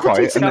then I'll be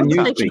quiet and then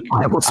you speak.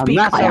 And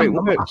that's how it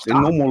works in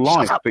normal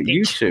life. But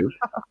you two,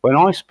 when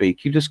I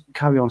speak, you just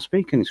carry on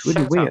speaking. It's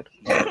really weird.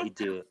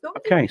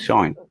 Okay,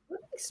 Shine.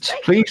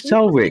 Please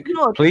tell Rick,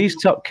 please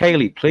tell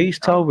Kaylee, please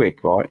tell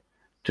Rick, right,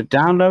 to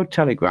download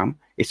Telegram.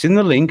 It's in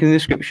the link in the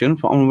description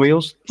on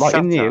Reels, right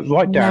in here,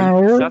 right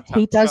down. No,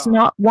 he does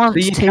not want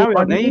to.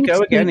 There you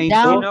go again,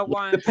 Esau.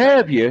 The pair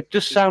of you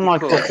just sound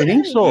like fucking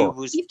Esau.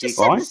 You've just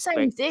said the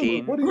same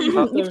thing.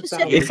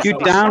 If you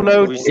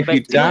download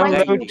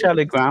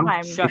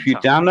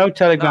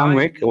Telegram,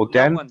 Rick or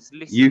Den,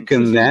 you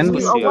can then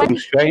come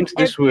straight into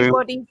this room.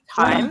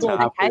 And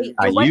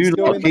you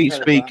lot keep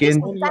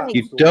speaking.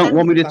 You don't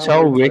want me to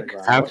tell Rick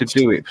how to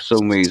do it for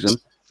some reason.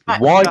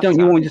 Why don't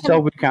you want me to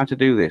tell Rick how to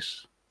do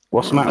this?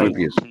 What's the matter with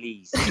you?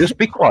 Just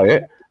be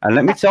quiet and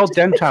let me tell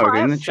Den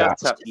Tarragon in the chat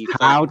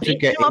how to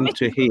get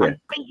into here.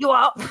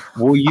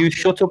 Will you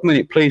shut up a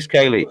minute, please,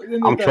 Kaylee?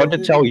 I'm trying to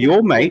tell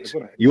your mate,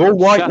 your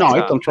white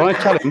knight, I'm trying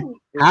to tell him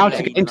how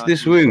to get into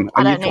this room,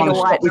 and you're trying to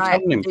stop me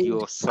telling him.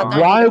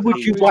 Why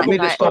would you want me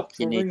to stop?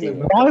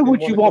 Why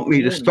would you want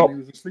me to stop?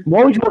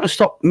 Why would you want to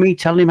stop me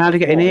telling him how to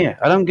get in here?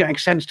 I don't get any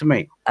sense to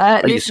me.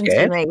 Are you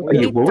scared? Are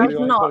you worried? He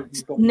does not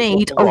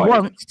need or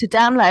want to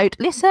download.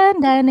 Listen,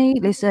 Danny,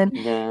 listen.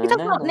 He does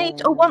not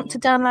need or want to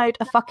download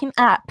a fucking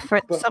app for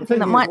something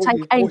that might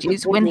take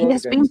ages when he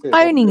has been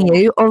phoning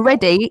you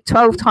already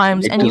 12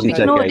 times and you've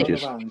ignored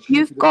it.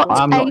 You've got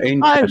I'm not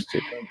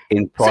interested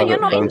in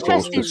private phone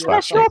calls.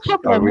 That's your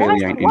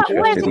problem.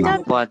 Why is it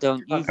down? Why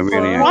don't you?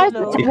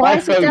 Why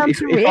is it down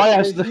to Rick?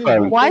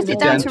 Why is it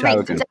down to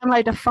Rick to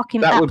download a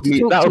fucking app to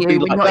talk to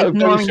you when you're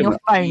ignoring your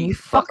phone? You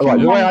fucking.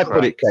 Right, the way I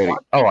put it, Katie.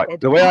 All right,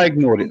 the way I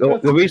ignored it.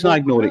 The reason I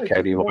ignored it,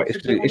 Katie, right,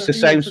 it's the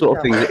same sort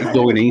of thing that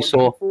ignoring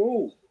Esau.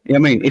 You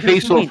know what I mean? If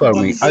Esau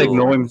phoned me, I'd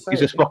ignore him.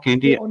 He's a fucking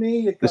idiot.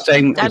 The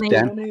same as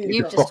Dan.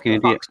 He's a fucking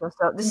idiot.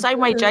 The same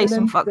way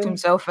Jason fucked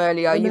himself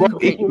earlier.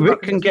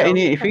 Rick can get in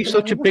here. If he's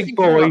such a big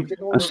boy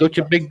and such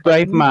a big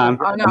brave man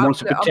and wants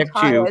to protect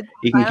you,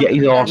 he can get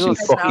his arse in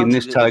fucking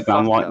this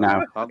Telegram right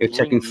now. It's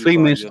taking 3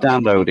 minutes to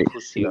download it.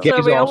 He can get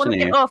his arse in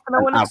here and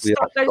have the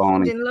arse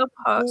on him.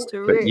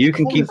 But you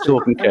can keep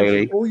talking,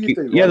 Kaylee.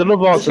 Yeah, the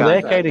love hearts are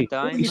there, Katie.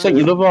 You sent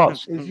your love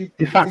hearts.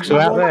 The facts are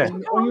out there.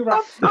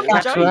 The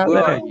facts are out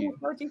there.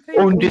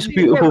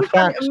 Undisputable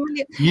facts.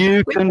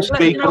 You can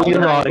speak all you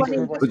like,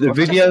 but the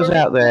video's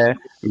out there.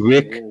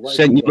 Rick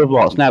sent you love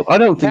hearts. Now, I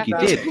don't think he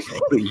did,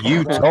 but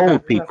you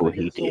told people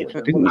he did,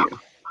 didn't you?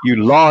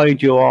 You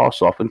lied your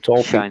arse off and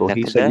told people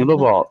he sent you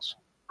love hearts.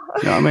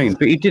 You know what I mean?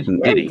 But he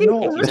didn't, did he?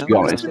 Let's be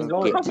honest. I'm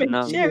going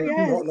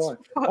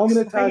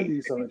to tell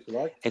you something,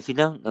 like. If you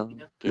don't know,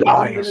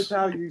 I'm going to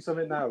tell you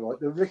something now, right?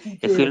 The Ricky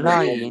if you're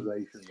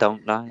lying,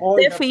 don't lie.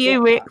 They're for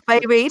you, Rick,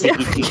 baby. The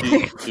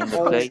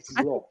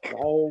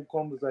whole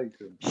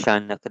conversation.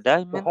 Shine like a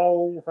diamond. The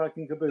whole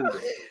fucking caboodle.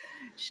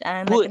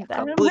 Shine like a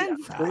diamond. The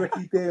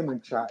Ricky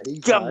Dearman chat.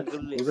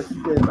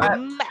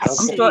 I'm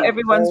sure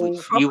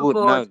everyone's you would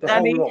know.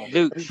 Danny,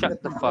 Luke,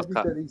 shut the fuck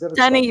up.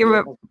 Danny, you're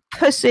a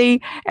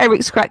pussy.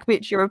 Eric's crack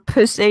bitch, you're a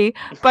pussy.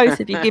 Both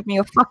of you give me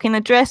your fucking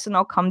address and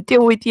I'll come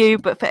deal with you.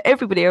 But for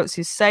everybody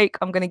else's sake,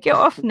 I'm going to get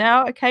off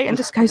now, okay? And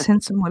just go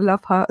send some more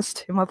love hearts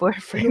to my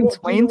boyfriend,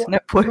 my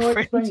internet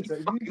boyfriend. You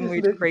fucking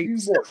weird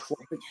creeps.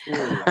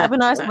 Have a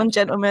nice one,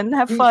 gentlemen.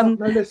 Have fun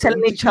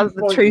telling each other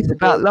the truth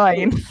about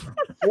lying.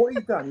 What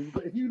he's done,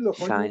 if you look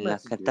shine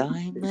like a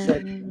diamond.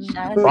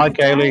 Bye,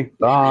 Kaylee.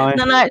 Bye.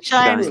 No,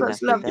 shines.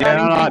 Let's love Danny.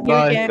 Yeah, all right,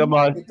 bye.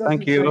 Goodbye.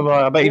 Thank you.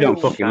 Bye-bye. I bet you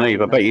don't fucking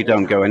leave. I bet you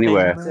don't go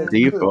anywhere. Do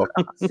you fuck?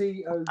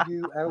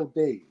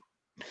 COULD.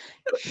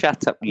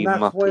 Shut up, you muppets.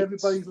 That's why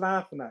everybody's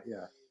laughing at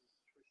you.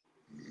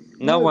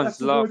 No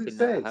one's laughing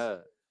at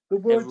her.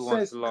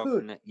 Everyone's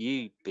laughing at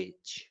you,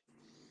 bitch.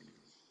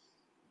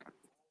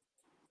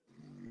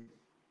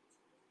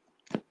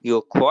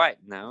 You're quiet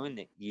now,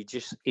 innit? You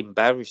just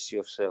embarrass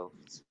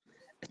yourselves.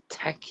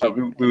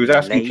 attacking. We was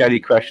asking Kelly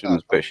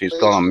questions, but she's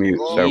gone on mute,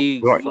 so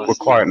we're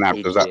quiet now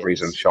because of that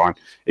reason, Shine.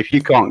 If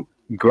you can't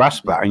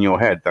grasp that in your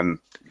head, then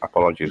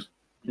apologies.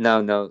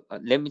 No.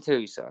 Let me tell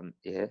you something.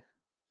 Yeah,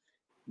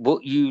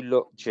 what you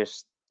lot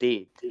just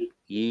did,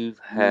 you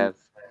have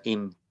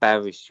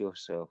embarrassed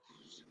yourself.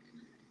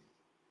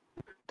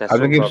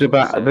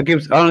 That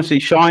gives honestly,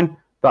 Shine.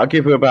 That'll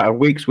give her about a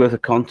week's worth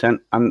of content,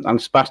 and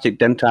Spastic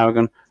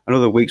Dentaragon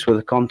another week's worth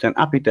of content.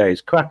 Happy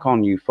days. Crack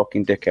on, you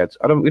fucking dickheads.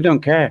 We don't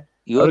care.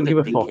 I don't give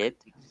a fuck.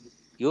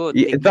 You're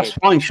that's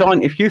fine,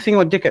 Shine. If you think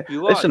I'm a dickhead,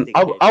 listen,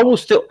 I will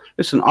still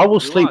listen. I will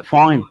sleep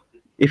fine.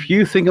 If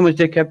you think I'm a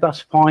dickhead,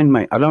 that's fine,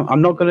 mate.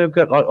 I'm not gonna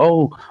get like,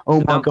 oh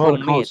my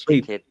god, I can't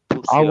sleep.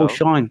 I will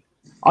Shine.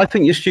 I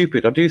think you're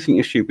stupid. I do think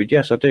you're stupid.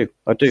 Yes, I do.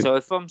 So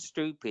if I'm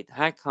stupid,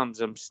 how comes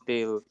I'm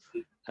still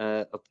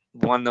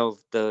one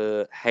of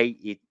the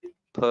hated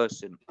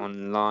person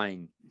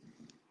online?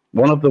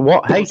 One of the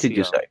what? Hated,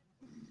 you say?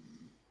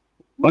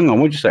 Hang on,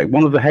 what'd you say?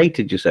 One of the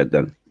hated, you said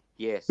then?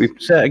 Yes.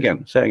 Say it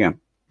again.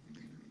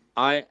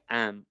 I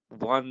am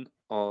one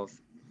of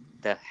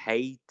the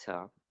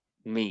hater.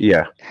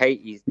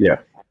 Hated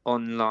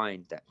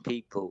online that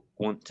people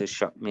want to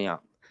shut me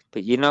up.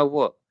 But you know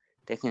what?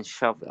 They can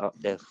shove it up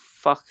their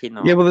fucking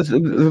arse. Yeah, well,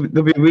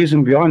 there'll be a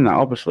reason behind that,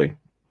 obviously.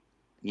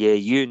 Yeah,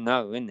 you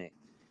know, innit?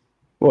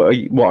 What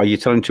are you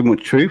telling too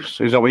much truths?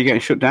 Is that why you're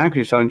getting shut down because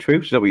you're telling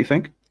truths? Is that what you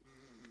think?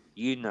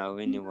 You know,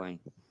 anyway.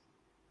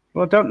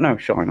 Well, I don't know,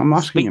 Shine. I'm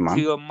asking you, man.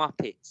 Speak to your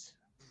Muppets.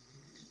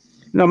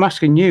 No, I'm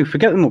asking you.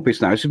 Forget the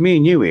Muppets now. It's me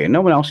and you here.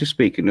 No one else is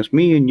speaking. It's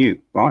me and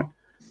you, right?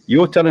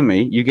 You're telling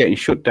me you're getting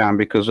shut down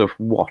because of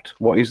what?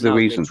 What is the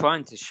reason? They're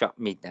trying to shut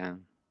me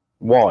down.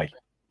 Why?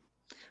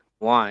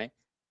 Why?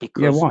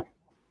 Why?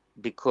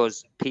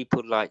 Because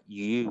people like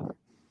you.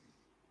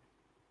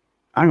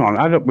 Hang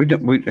on. We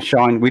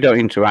don't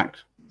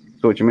interact.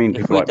 So what do you mean,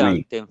 people like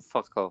me? Then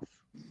fuck off.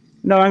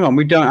 No, hang on.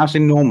 We don't. As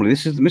in normally,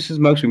 this is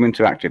most we've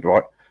interacted,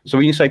 right? So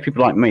when you say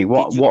people like me,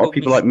 what are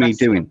people like me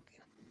doing?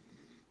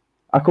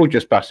 I called you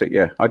spastic.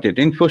 Yeah, I did.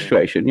 In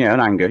frustration,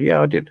 and anger.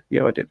 Yeah, I did.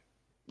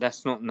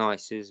 That's not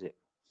nice, is it?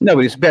 No,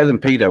 but it's better than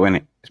pedo, isn't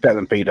it? It's better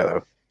than pedo,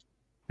 though.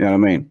 You know what I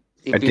mean?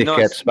 A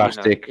dickhead,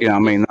 spastic. You know what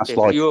I mean? That's if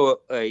like. You're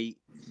a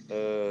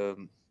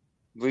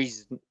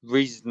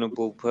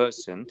reasonable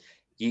person.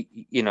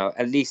 You know,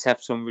 at least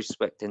have some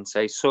respect and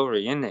say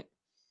sorry, innit?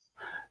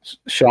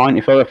 Shine,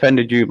 if I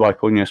offended you by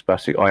calling you a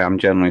spastic, I am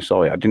genuinely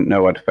sorry. I didn't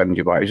know I'd offend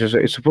you by it.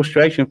 It's a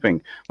frustration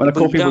thing. When I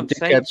call people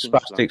dickheads,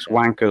 spastics,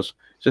 wankers,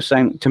 it's the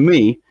same. To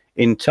me,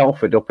 in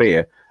Telford up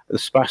here, the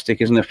spastic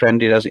isn't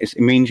offended as it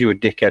means you're a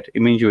dickhead.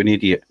 It means you're an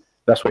idiot.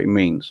 That's what it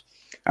means.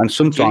 And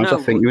sometimes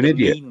I think you're an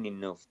idiot.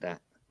 Meaning of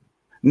that?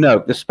 No,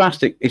 the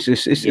spastic it's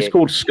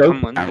called scope.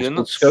 It's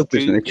called scope,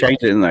 isn't it? They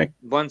changed it, didn't they?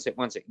 One sec.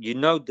 You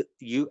know that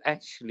you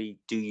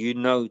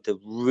know the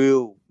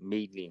real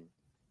meaning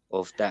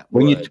of that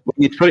when word?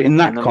 you put it in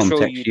that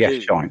context,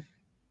 yes, Shine.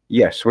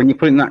 Yes, when you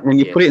put it in that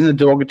put it in the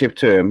derogative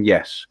term,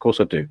 yes, of course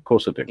I do.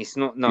 It's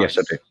not nice. Yes,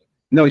 I do.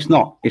 No, it's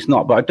not. It's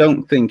not. But I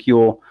don't think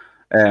you're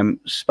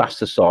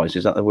spasticized.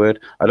 Is that the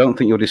word? I don't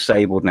think you're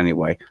disabled in any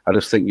way. I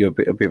just think you're a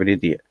bit of an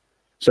idiot.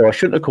 So I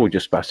shouldn't have called you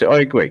a spastic. I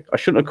agree. I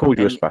shouldn't have called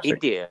you a spastic.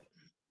 Idiot.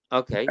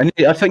 Okay. And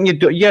I think you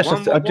do. Yes,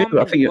 I do.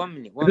 I think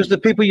because the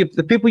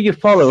people you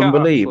follow and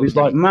believe is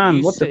like,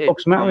 man, what the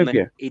fuck's the matter with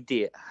you?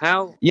 Idiot.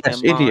 How?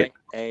 Yes, idiot.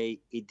 A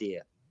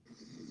idiot.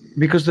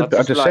 Because I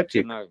just said to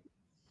you.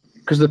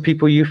 Because the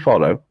people you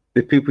follow,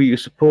 the people you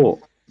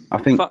support. I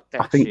think,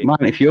 man,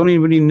 if you only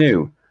really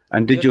knew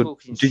and did you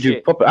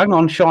hang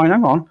on, Shine,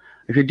 hang on.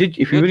 If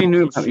you really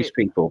knew about these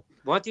people,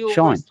 why do you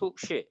always talk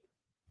shit?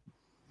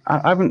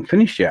 I haven't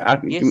finished yet.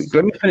 Let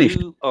me finish.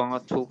 You are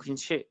talking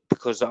shit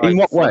because in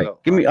what way?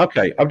 Give me.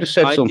 Okay, I've just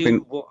said something.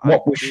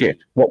 What was shit?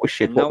 What was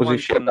shit? What was the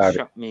shit about it?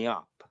 Shut me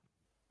up.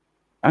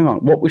 Hang on.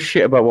 What was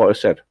shit about what I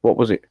said? What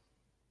was it?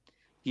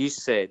 You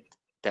said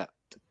that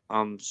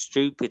I'm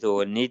stupid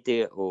or an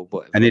idiot or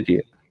whatever. An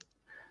idiot.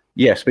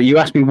 Yes, but you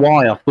asked me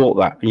why I thought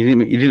that. You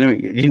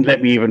didn't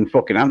let me even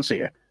fucking answer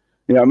you.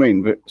 You know what I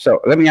mean? But so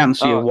let me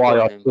answer you why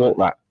I thought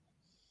that.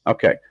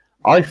 Okay,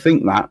 I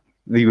think that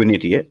you're an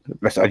idiot.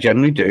 Yes, I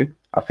generally do.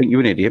 I think you're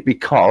an idiot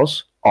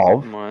because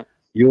of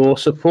you're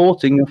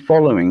supporting and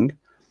following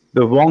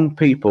the wrong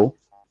people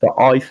that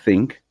I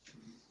think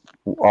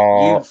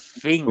are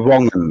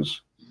wrong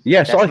uns.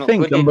 Yes, I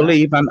think and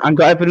believe and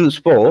got evidence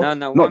for.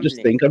 Not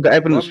just think. I've got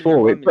evidence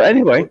for it. But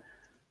anyway,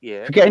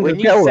 forget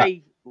all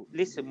that.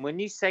 Listen, when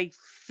you say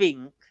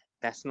think,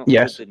 that's not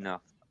good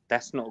enough.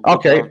 That's not good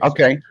okay.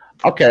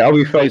 I'll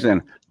rephrase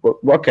then.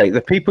 Okay,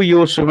 the people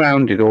you're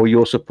surrounded or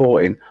you're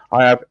supporting,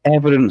 I have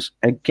evidence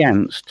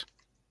against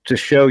to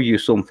show you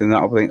something that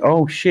I'll think,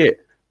 oh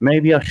shit,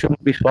 maybe I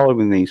shouldn't be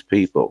following these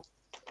people.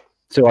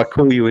 So I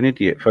call you an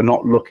idiot for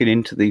not looking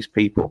into these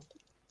people.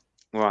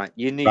 Right,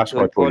 you need to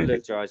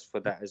apologise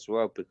for that as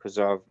well because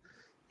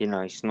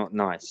it's not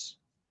nice.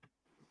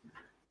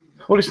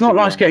 Well, it's not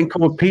nice getting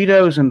called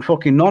pedos and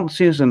fucking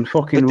Nazis and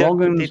fucking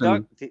Logans.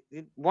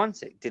 One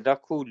sec, did I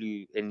call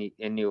you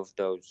any of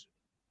those?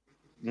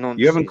 nonsense.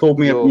 You haven't called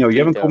me a, you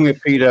haven't called me a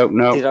pedo.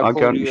 No, did I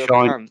call you a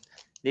cunt?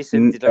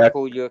 Listen, did I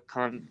call you a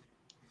cunt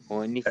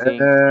or anything?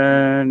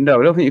 No,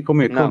 I don't think you called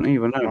me a cunt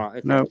either. No, right,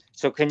 okay. No.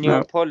 So can you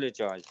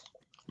apologise?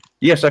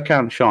 Yes, I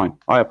can, Shine.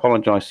 I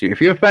apologise to you.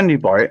 If you're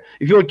offended by it,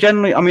 if you're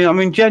genuinely, I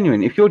mean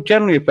genuine. If you're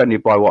genuinely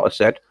offended by what I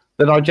said,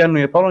 then I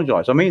genuinely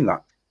apologise. I mean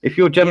that. If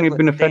you're genuinely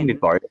been offended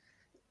by it.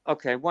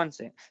 Okay, one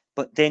second.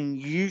 But then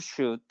you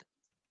should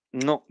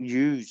not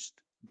use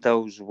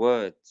those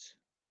words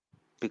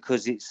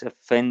because it's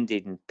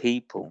offending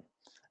people,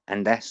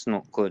 and that's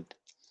not good.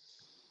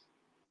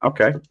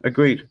 Okay,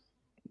 agreed.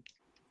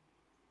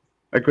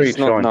 Agreed, it's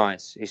not Shine.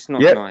 Nice. It's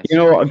not nice. You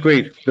know what?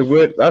 Agreed. The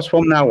word, that's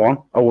from now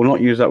on. I will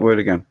not use that word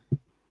again.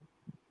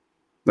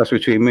 That's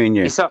between me and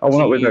you. I will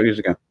not use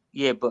it again.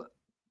 Yeah, but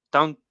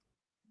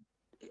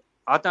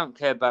I don't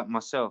care about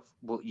myself,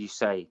 what you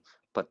say,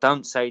 but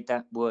don't say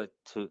that word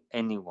to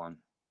anyone.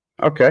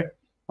 Okay,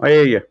 I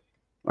hear you.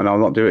 And I'll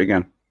not do it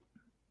again.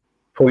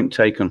 Point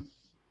taken.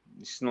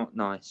 It's not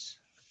nice.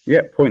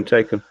 Yeah, point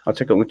taken. I'll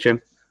take it on the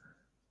chin.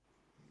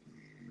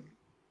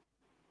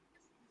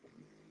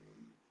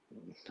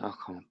 I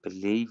can't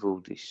believe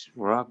all this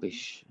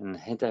rubbish and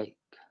headache.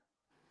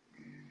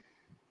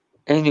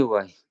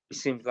 Anyway, it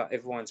seems like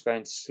everyone's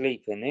going to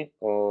sleep, innit?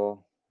 Or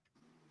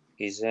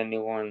is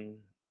anyone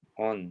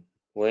on?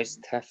 Where's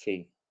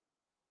Taffy?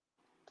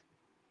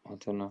 I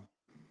don't know.